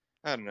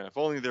 I don't know. If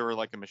only there were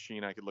like a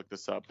machine I could look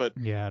this up. But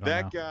yeah,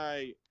 that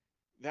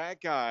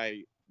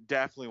guy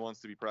definitely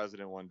wants to be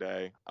president one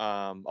day.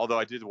 Although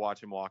I did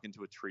watch him walk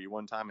into a tree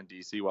one time in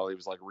DC while he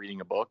was like reading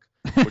a book,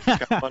 which was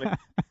kind of funny.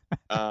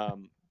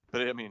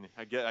 But I mean,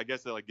 I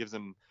guess that like gives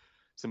him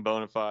some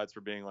bona fides for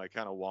being like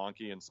kind of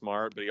wonky and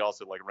smart, but he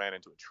also like ran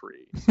into a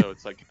tree. So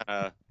it's like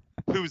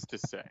who's to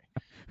say?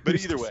 But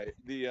either way,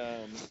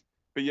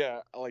 but yeah,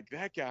 like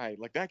that guy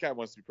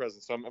wants to be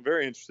president. So I'm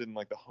very interested in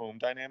like the home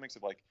dynamics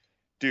of like,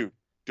 dude,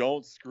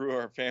 don't screw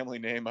our family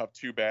name up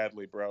too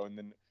badly, bro. And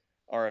then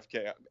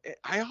RFK.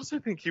 I also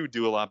think he would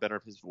do a lot better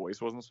if his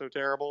voice wasn't so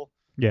terrible.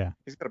 Yeah.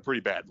 He's got a pretty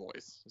bad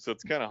voice. So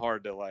it's kind of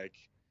hard to like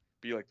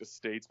be like the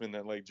statesman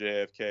that like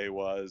JFK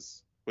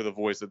was with a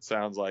voice that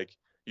sounds like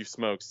you've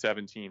smoked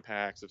 17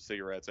 packs of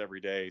cigarettes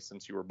every day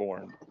since you were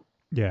born.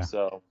 Yeah.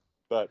 So,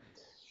 but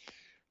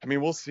I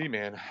mean, we'll see,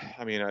 man.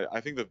 I mean, I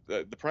think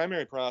the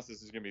primary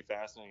process is going to be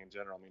fascinating in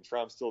general. I mean,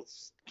 Trump's still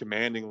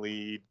commanding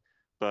lead,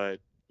 but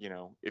you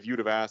know, if you'd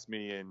have asked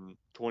me in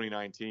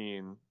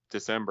 2019,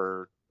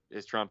 December,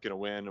 is Trump going to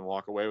win and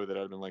walk away with it?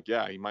 I'd been like,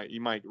 yeah, he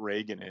might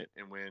Reagan it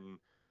and win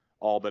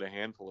all but a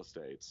handful of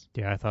states.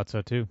 Yeah, I thought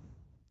so too.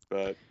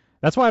 But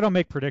that's why I don't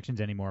make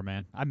predictions anymore,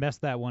 man. I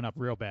messed that one up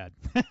real bad.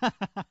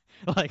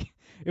 Like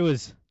it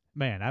was,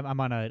 man, I'm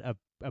on a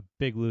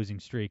big losing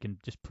streak and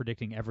just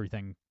predicting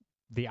everything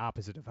the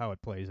opposite of how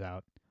it plays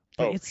out.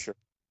 But sure.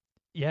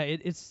 Yeah,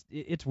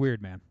 it's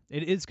weird, man.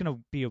 It is going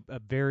to be a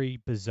very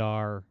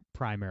bizarre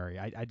primary.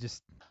 I don't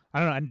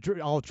know.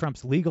 And all of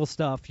Trump's legal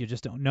stuff, you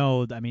just don't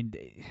know. I mean,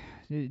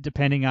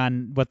 depending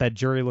on what that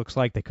jury looks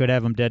like, they could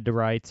have him dead to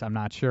rights. I'm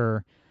not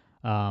sure.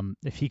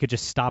 If he could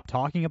just stop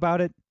talking about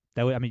it,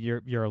 that would. I mean,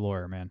 you're a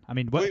lawyer, man. I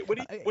mean, what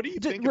do you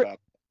think about,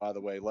 by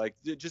the way, like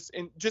just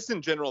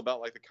in general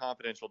about like the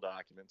confidential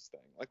documents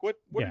thing? Like,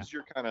 what's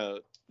your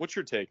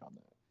take on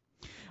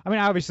that? I mean,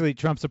 obviously,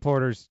 Trump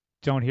supporters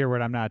don't hear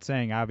what I'm not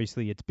saying.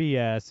 Obviously, it's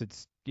BS.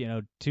 It's, you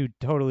know, two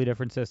totally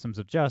different systems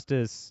of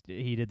justice.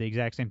 He did the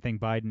exact same thing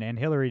Biden and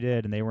Hillary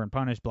did, and they weren't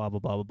punished, blah, blah,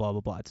 blah, blah, blah,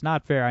 blah, blah. It's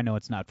not fair. I know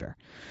it's not fair.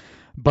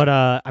 But,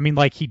 I mean,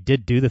 like, he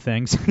did do the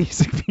things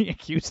he's being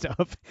accused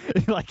of.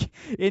 Like,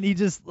 and he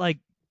just, like,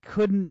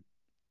 couldn't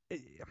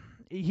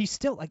 – he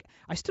still – like,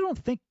 I still don't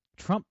think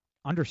Trump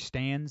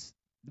understands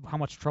how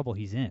much trouble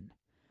he's in.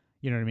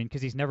 You know what I mean?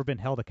 Because he's never been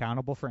held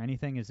accountable for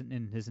anything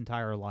in his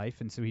entire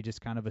life, and so he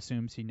just kind of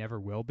assumes he never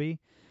will be.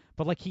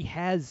 But, like, he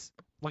has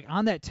 – like,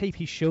 on that tape,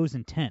 he shows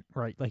intent,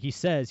 right? Like, he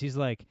says, he's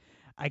like,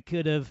 I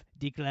could have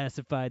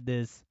declassified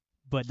this,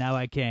 but now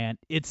I can't.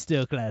 It's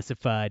still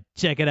classified.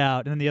 Check it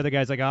out. And then the other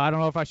guy's like, oh, I don't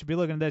know if I should be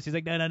looking at this. He's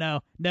like, no,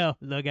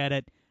 look at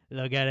it.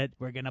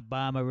 We're going to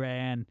bomb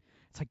Iran.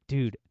 It's like,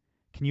 dude,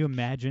 can you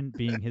imagine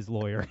being his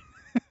lawyer?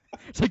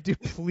 It's like,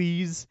 dude,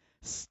 please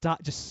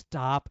stop. Just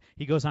stop.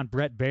 He goes on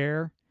Brett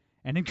Baier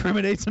and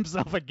incriminates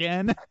himself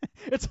again.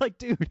 It's like,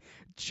 dude,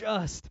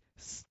 just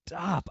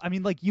stop. I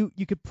mean, like, you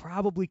could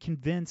probably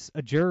convince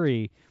a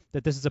jury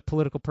that this is a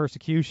political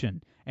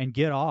persecution and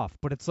get off,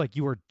 but it's like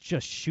you are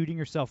just shooting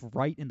yourself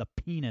right in the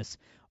penis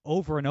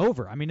over and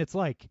over. I mean, it's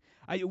like,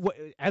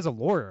 as a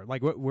lawyer,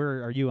 like,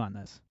 where are you on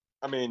this?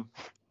 I mean,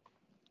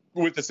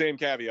 with the same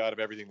caveat of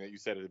everything that you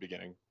said at the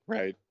beginning,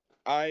 right?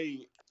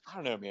 I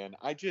don't know, man.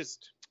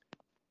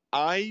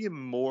 I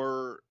am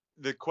more,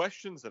 the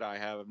questions that I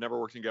have, I've never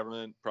worked in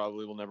government,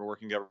 probably will never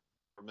work in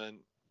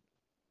government.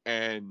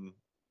 And,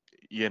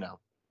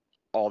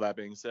 all that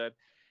being said,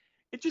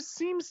 it just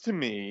seems to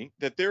me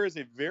that there is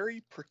a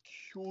very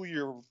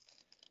peculiar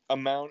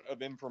amount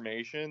of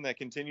information that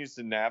continues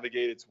to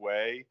navigate its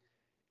way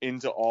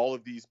into all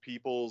of these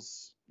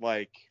people's,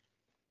 like,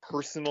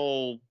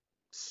 personal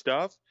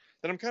stuff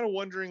that I'm kind of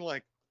wondering,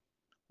 like,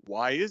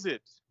 why is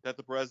it that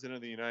the president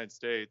of the United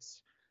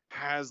States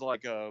has,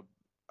 like,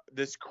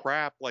 this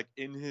crap, like,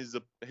 in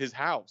his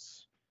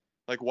house?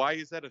 Like, why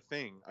is that a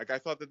thing? Like, I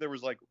thought that there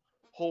was, like,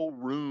 whole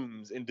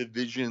rooms and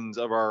divisions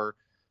of our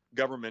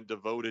government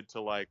devoted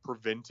to, like,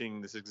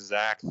 preventing this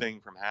exact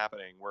thing from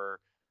happening, where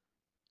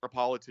a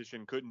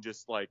politician couldn't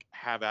just, like,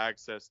 have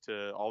access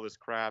to all this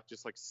crap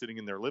just, like, sitting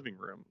in their living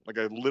room. Like,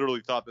 I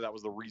literally thought that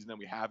was the reason that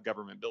we have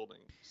government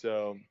buildings.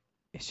 So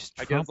It's just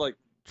I Trump. guess, like,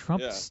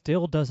 Trump yeah.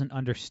 still doesn't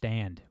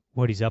understand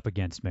what he's up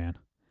against, man.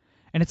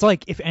 And it's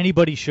like, if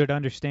anybody should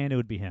understand, it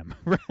would be him,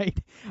 right?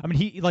 I mean,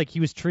 he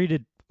was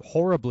treated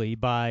horribly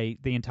by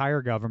the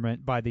entire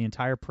government, by the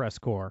entire press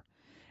corps,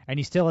 and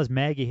he still has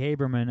Maggie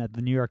Haberman at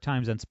the New York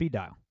Times on speed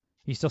dial.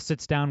 He still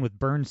sits down with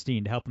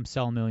Bernstein to help him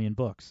sell 1 million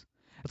books.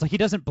 It's like he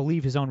doesn't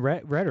believe his own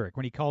rhetoric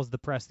when he calls the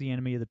press the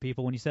enemy of the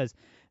people, when he says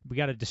we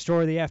got to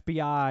destroy the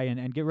FBI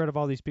and get rid of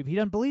all these people. He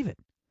doesn't believe it.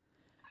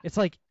 It's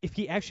like, if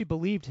he actually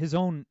believed his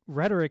own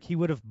rhetoric, he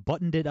would have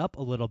buttoned it up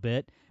a little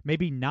bit,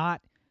 maybe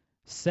not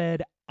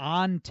said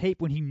on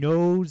tape when he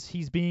knows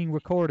he's being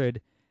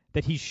recorded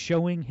that he's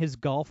showing his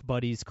golf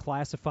buddies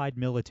classified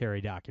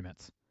military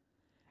documents.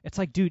 It's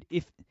like, dude,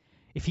 if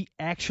he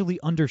actually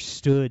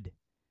understood,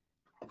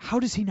 how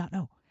does he not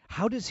know?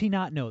 How does he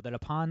not know that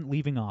upon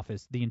leaving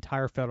office, the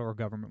entire federal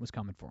government was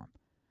coming for him?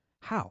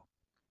 How?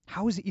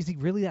 How is he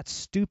really that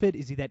stupid?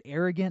 Is he that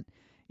arrogant?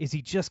 Is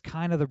he just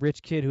kind of the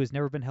rich kid who has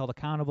never been held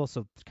accountable,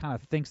 so kind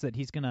of thinks that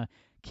he's going to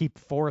keep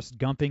Forrest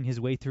Gumping his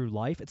way through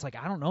life? It's like,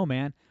 I don't know,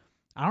 man.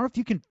 I don't know if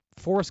you can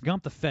Forrest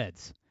Gump the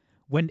feds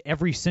when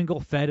every single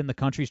Fed in the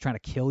country is trying to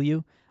kill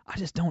you. I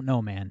just don't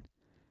know, man.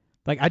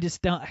 Like, I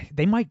just don't.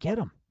 They might get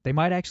him. They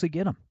might actually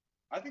get him.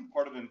 I think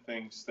part of him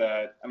thinks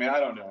that, I mean, I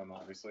don't know him,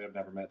 obviously. I've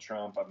never met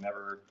Trump. I've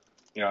never,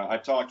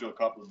 I've talked to a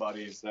couple of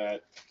buddies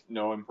that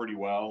know him pretty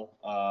well,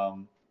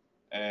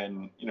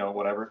 and,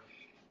 whatever.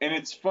 And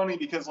it's funny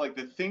because, like,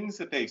 the things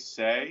that they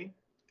say,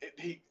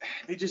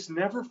 they just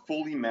never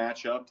fully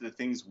match up to the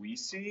things we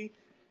see.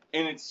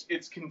 And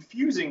it's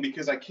confusing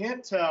because I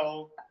can't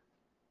tell,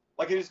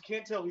 like, I just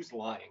can't tell who's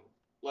lying.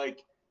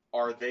 Like,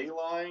 are they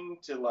lying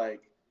to,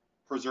 like,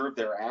 preserve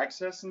their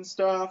access and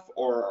stuff?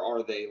 Or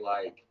are they,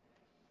 like,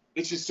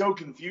 it's just so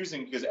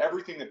confusing because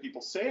everything that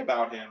people say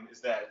about him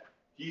is that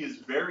he is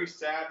very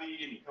savvy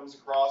and he comes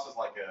across as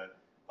like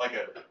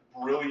a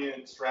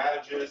brilliant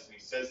strategist, and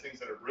he says things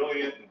that are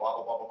brilliant and blah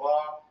blah blah blah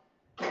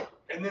blah.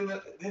 And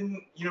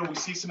then we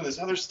see some of this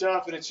other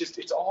stuff, and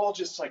it's all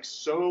just like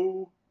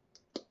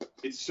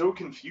it's so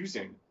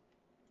confusing,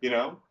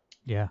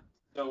 Yeah.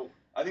 So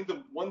I think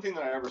the one thing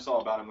that I ever saw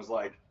about him was,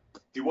 like,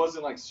 he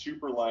wasn't, like,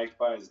 super liked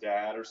by his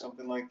dad or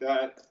something like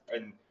that,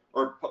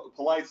 or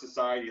polite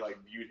society, like,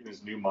 viewed him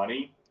as new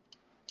money.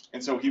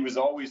 And so he was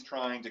always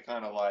trying to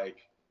kind of, like,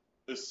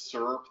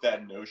 usurp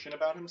that notion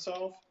about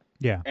himself.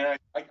 Yeah. And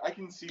I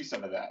can see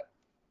some of that,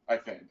 I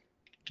think.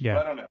 Yeah.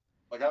 But I don't know.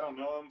 Like, I don't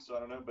know him, so I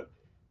don't know.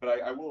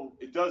 But I will.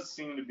 It does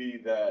seem to be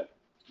that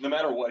no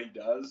matter what he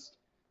does,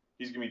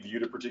 he's going to be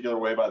viewed a particular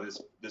way by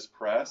this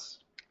press.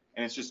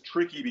 And it's just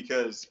tricky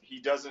because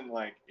it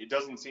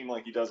doesn't seem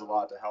like he does a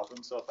lot to help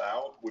himself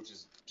out, which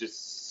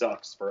just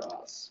sucks for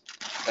us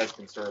as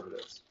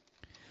conservatives.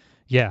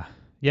 Yeah.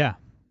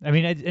 I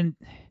mean, and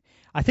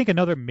I think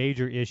another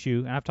major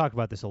issue, and I've talked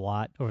about this a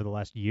lot over the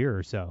last year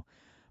or so,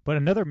 but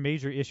another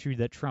major issue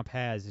that Trump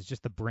has is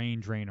just the brain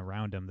drain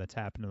around him that's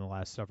happened in the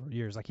last several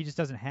years. Like, he just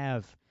doesn't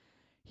have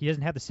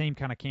the same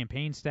kind of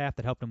campaign staff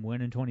that helped him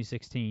win in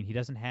 2016. He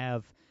doesn't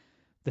have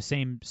the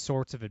same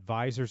sorts of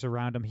advisors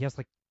around him. He has,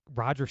 like,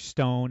 Roger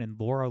Stone and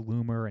Laura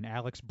Loomer and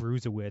Alex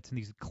Bruzewitz and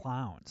these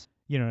clowns.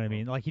 You know what I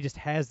mean? Like, he just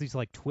has these,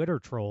 like, Twitter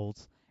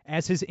trolls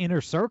as his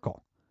inner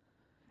circle.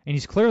 And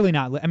he's clearly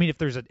not, I mean, if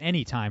there's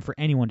any time for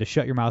anyone to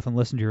shut your mouth and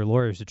listen to your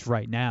lawyers, it's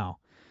right now.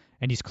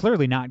 And he's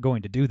clearly not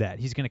going to do that.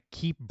 He's going to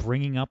keep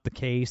bringing up the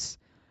case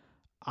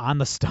on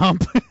the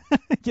stump.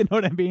 You know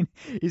what I mean?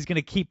 He's going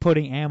to keep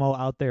putting ammo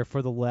out there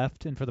for the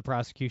left and for the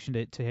prosecution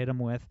to hit him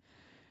with.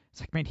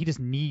 It's like, man, he just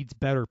needs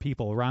better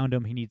people around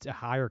him. He needs a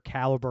higher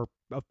caliber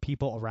of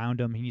people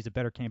around him. He needs a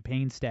better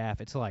campaign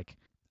staff. It's like,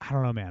 I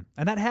don't know, man.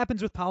 And that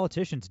happens with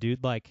politicians,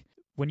 dude. Like,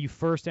 when you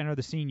first enter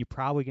the scene, you're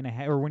probably going to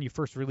have, or when you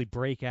first really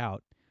break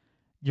out,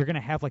 you're going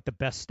to have, like, the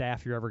best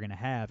staff you're ever going to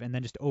have. And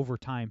then just over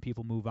time,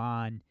 people move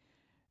on.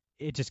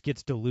 It just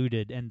gets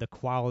diluted and the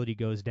quality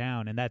goes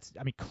down. And that's,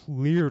 I mean,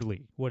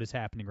 clearly what is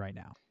happening right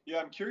now. Yeah,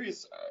 I'm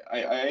curious.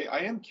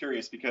 I am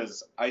curious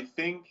because I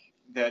think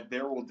that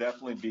there will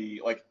definitely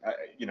be, like,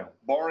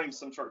 barring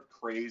some sort of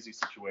crazy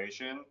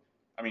situation,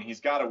 I mean,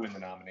 he's got to win the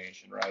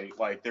nomination, right?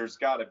 Like, there's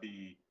got to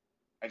be,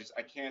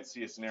 I can't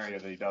see a scenario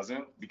that he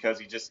doesn't, because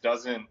he just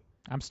doesn't.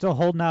 I'm still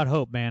holding out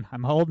hope, man.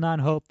 I'm holding on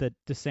hope that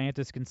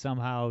DeSantis can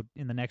somehow,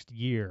 in the next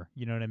year,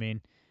 you know what I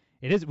mean?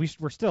 It is,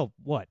 we're still,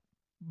 what?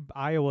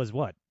 Iowa's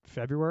what?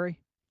 February?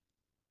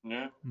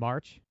 Yeah.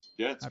 March?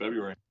 Yeah, it's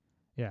February.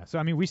 Yeah, so,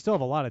 I mean, we still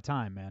have a lot of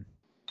time, man.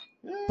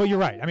 Yeah. But you're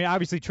right. I mean,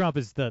 obviously Trump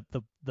is the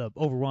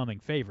overwhelming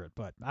favorite,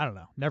 but I don't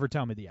know. Never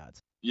tell me the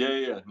odds.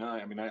 Yeah. No,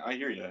 I mean, I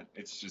hear you.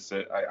 It's just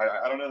that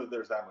I don't know that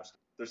there's that much.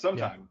 There's some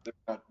time.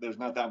 There's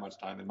not that much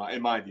time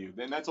in my view,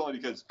 and that's only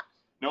because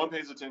no one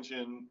pays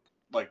attention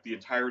like the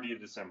entirety of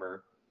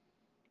December,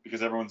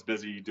 because everyone's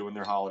busy doing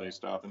their holiday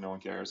stuff and no one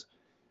cares.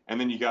 And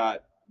then you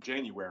got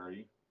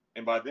January,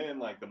 and by then,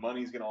 like, the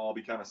money's gonna all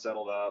be kind of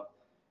settled up,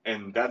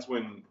 and that's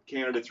when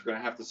candidates are gonna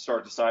have to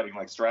start deciding,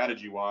 like,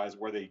 strategy-wise,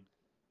 where they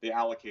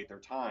allocate their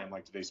time.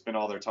 Like, do they spend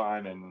all their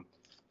time in,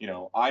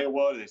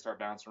 Iowa? Do they start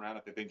bouncing around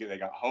if they think they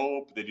got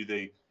hope? Do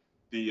you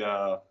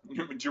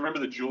remember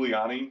the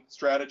Giuliani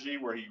strategy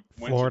where he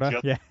went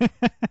Florida? to Yeah.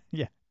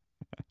 Yeah.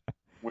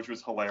 Which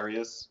was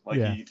hilarious. Like,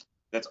 yeah.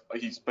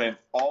 he spent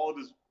all of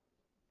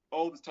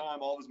his time,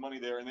 all of his money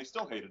there, and they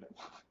still hated him.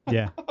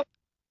 Yeah.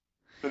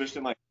 Finished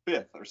in like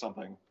 5th or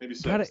something, maybe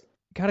 6th.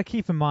 Gotta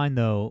keep in mind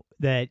though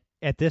that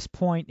at this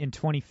point in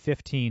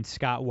 2015,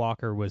 Scott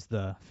Walker was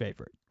the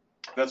favorite.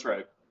 That's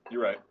right.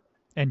 You're right.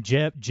 And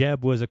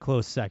Jeb was a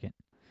close second.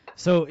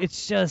 So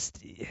it's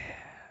just,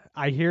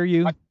 I hear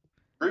you. I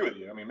agree with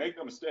you. I mean, make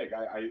no mistake.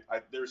 I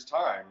there's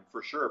time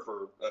for sure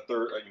for a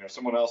third,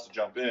 someone else to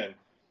jump in,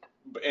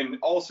 and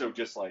also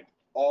just like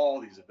all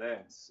these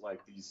events,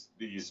 like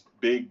these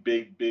big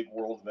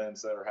world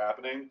events that are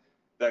happening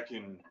that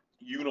can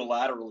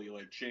unilaterally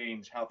like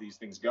change how these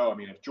things go. I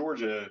mean, if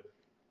Georgia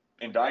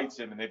indicts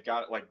him and they've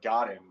got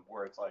him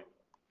where it's like,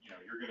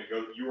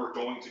 you are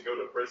going to go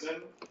to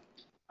prison.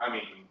 I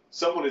mean,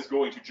 someone is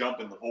going to jump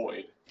in the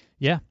void.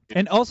 Yeah,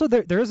 and also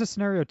there is a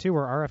scenario too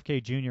where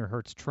RFK Jr.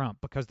 hurts Trump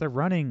because they're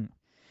running.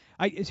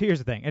 Here's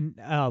the thing,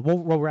 and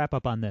we'll wrap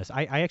up on this.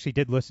 I actually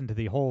did listen to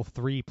the whole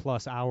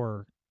 3+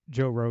 hour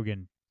Joe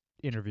Rogan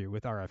interview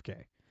with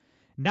RFK.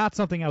 Not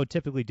something I would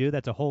typically do.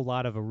 That's a whole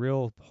lot of a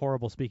real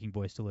horrible speaking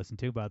voice to listen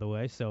to, by the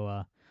way.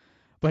 So,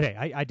 but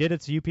hey, I did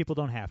it so you people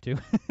don't have to.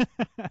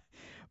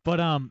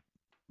 But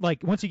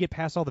like once you get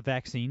past all the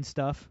vaccine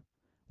stuff,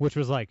 which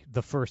was like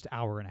the first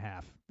hour and a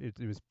half, it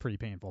was pretty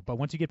painful. But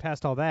once you get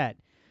past all that,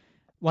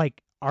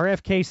 like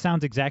RFK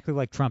sounds exactly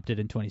like Trump did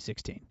in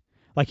 2016.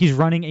 Like he's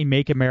running a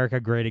Make America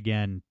Great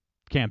Again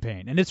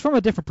campaign, and it's from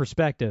a different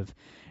perspective.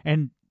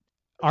 And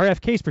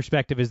RFK's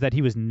perspective is that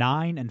he was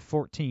 9 and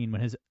 14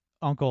 when his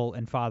uncle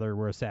and father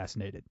were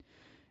assassinated.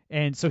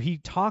 And so he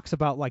talks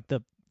about like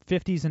the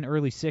 50s and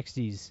early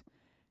 60s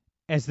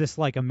as this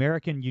like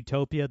American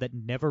utopia that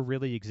never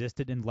really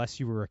existed unless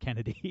you were a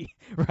Kennedy,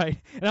 right?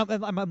 And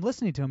I'm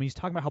listening to him. He's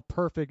talking about how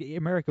perfect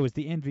America was,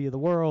 the envy of the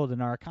world,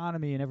 and our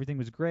economy and everything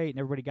was great and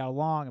everybody got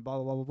along and blah,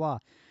 blah, blah, blah, blah.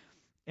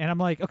 And I'm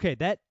like, okay,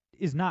 that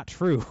is not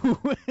true.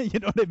 You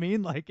know what I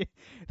mean? Like,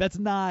 that's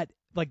not,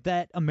 like,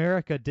 that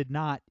America did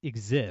not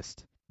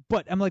exist.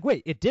 But I'm like,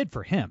 wait, it did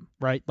for him,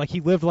 right? Like he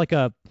lived like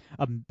a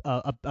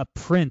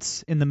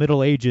prince in the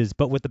Middle Ages,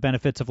 but with the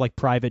benefits of like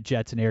private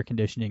jets and air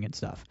conditioning and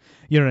stuff.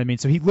 You know what I mean?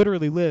 So he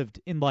literally lived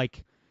in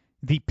like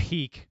the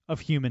peak of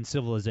human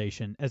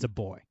civilization as a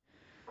boy.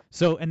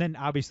 So, and then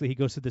obviously he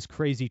goes through this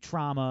crazy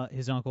trauma.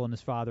 His uncle and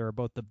his father are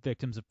both the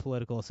victims of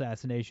political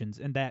assassinations,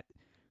 and that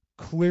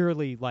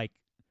clearly, like,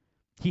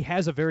 he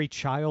has a very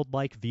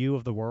childlike view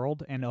of the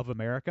world and of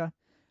America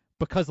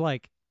because,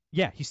 like,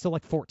 yeah, he's still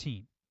like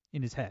 14.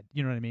 In his head,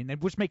 you know what I mean?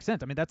 And which makes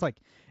sense. I mean, that's like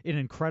an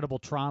incredible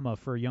trauma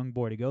for a young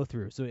boy to go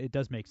through, so it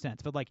does make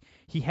sense. But like,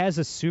 he has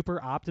a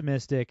super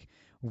optimistic,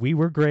 we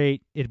were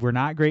great, we're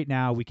not great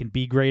now, we can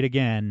be great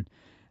again.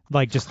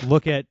 Like, just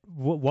look at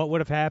what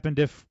would have happened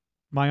if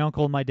my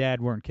uncle and my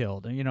dad weren't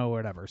killed, and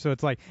whatever. So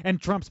it's like,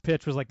 and Trump's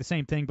pitch was like the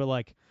same thing, but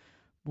like,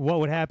 what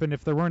would happen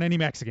if there weren't any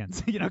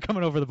Mexicans,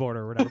 coming over the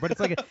border or whatever. But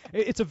it's like,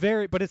 it's a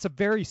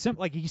very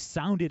simple, like, he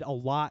sounded a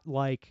lot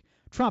like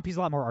Trump. He's a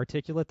lot more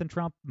articulate than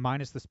Trump,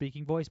 minus the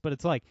speaking voice, but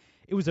it's like,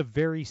 it was a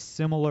very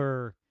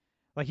similar,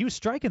 like, he was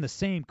striking the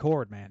same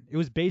chord, man. It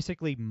was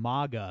basically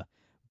MAGA,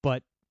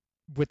 but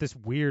with this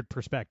weird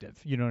perspective,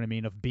 you know what I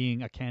mean, of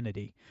being a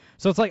Kennedy.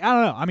 So it's like, I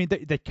don't know. I mean,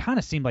 they kind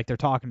of seem like they're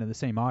talking to the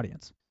same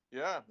audience.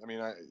 Yeah, I mean,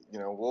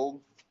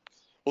 we'll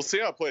see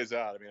how it plays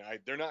out. I mean,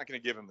 they're not going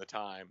to give him the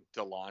time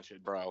to launch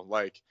it, bro.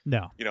 Like,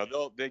 no,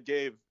 they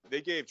gave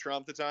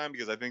Trump the time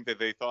because I think that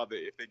they thought that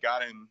if they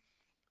got him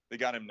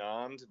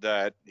nommed,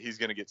 that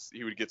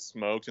he would get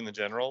smoked in the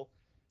general,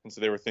 and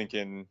so they were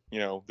thinking,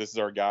 this is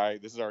our guy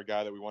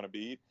that we want to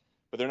beat.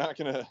 But they're not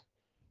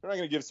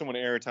gonna give someone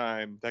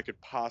airtime that could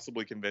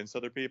possibly convince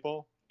other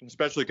people,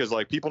 especially because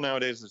like people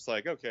nowadays, it's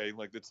like, okay,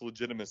 like it's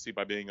legitimacy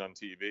by being on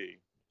TV.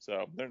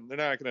 So they're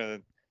not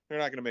gonna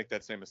make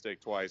that same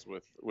mistake twice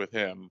with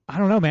him. I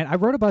don't know, man. I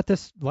wrote about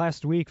this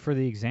last week for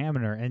the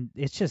Examiner, and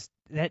it's just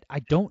that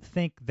I don't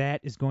think that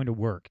is going to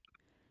work.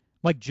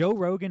 Like, Joe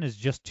Rogan is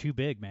just too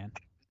big, man.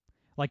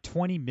 Like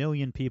 20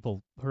 million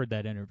people heard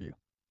that interview,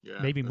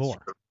 maybe more.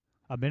 True.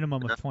 A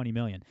minimum of 20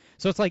 million.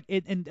 So it's like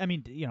it, and I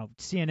mean,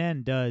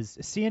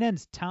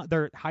 CNN's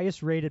their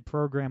highest rated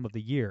program of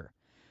the year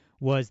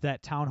was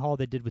that town hall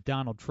they did with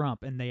Donald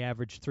Trump, and they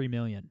averaged 3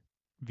 million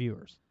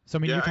viewers. So I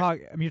mean, you're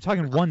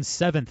talking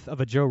 1/7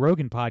 of a Joe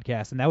Rogan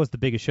podcast, and that was the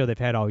biggest show they've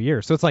had all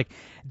year. So it's like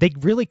they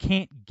really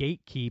can't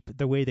gatekeep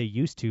the way they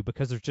used to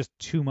because there's just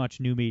too much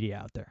new media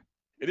out there.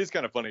 It is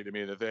kind of funny to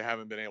me that they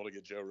haven't been able to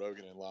get Joe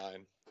Rogan in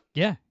line.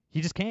 Yeah,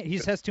 he just can't. He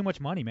just has too much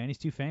money, man. He's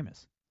too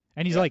famous.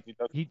 And he's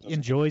he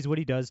enjoys what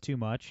he does too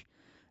much.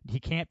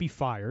 He can't be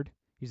fired.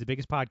 He's the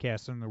biggest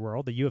podcaster in the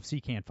world. The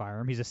UFC can't fire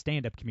him. He's a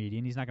stand-up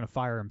comedian. He's not going to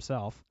fire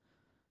himself.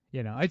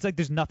 You know, it's like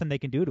there's nothing they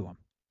can do to him.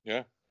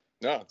 Yeah.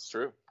 No, it's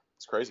true.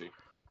 It's crazy.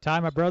 Ty,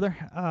 my brother,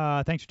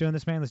 thanks for doing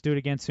this, man. Let's do it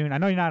again soon. I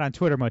know you're not on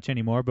Twitter much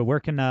anymore, but where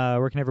can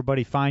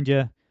everybody find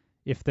you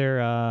if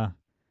they're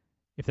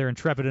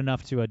intrepid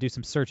enough to do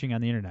some searching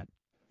on the internet?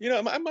 You know,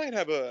 I might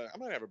have a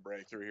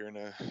breakthrough here in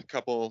a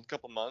couple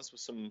months with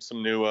some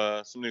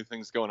new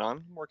things going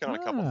on. I'm working on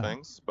a couple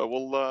things, but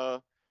we'll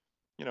I'll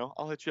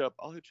hit you up.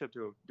 I'll hit you up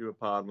to do a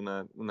pod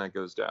when that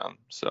goes down.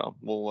 So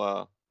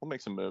we'll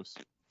make some moves.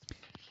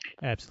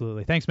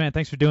 Absolutely. Thanks, man.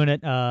 Thanks for doing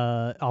it.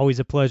 Always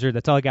a pleasure.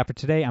 That's all I got for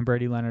today. I'm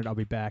Brady Leonard. I'll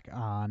be back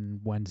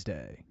on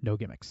Wednesday. No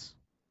gimmicks.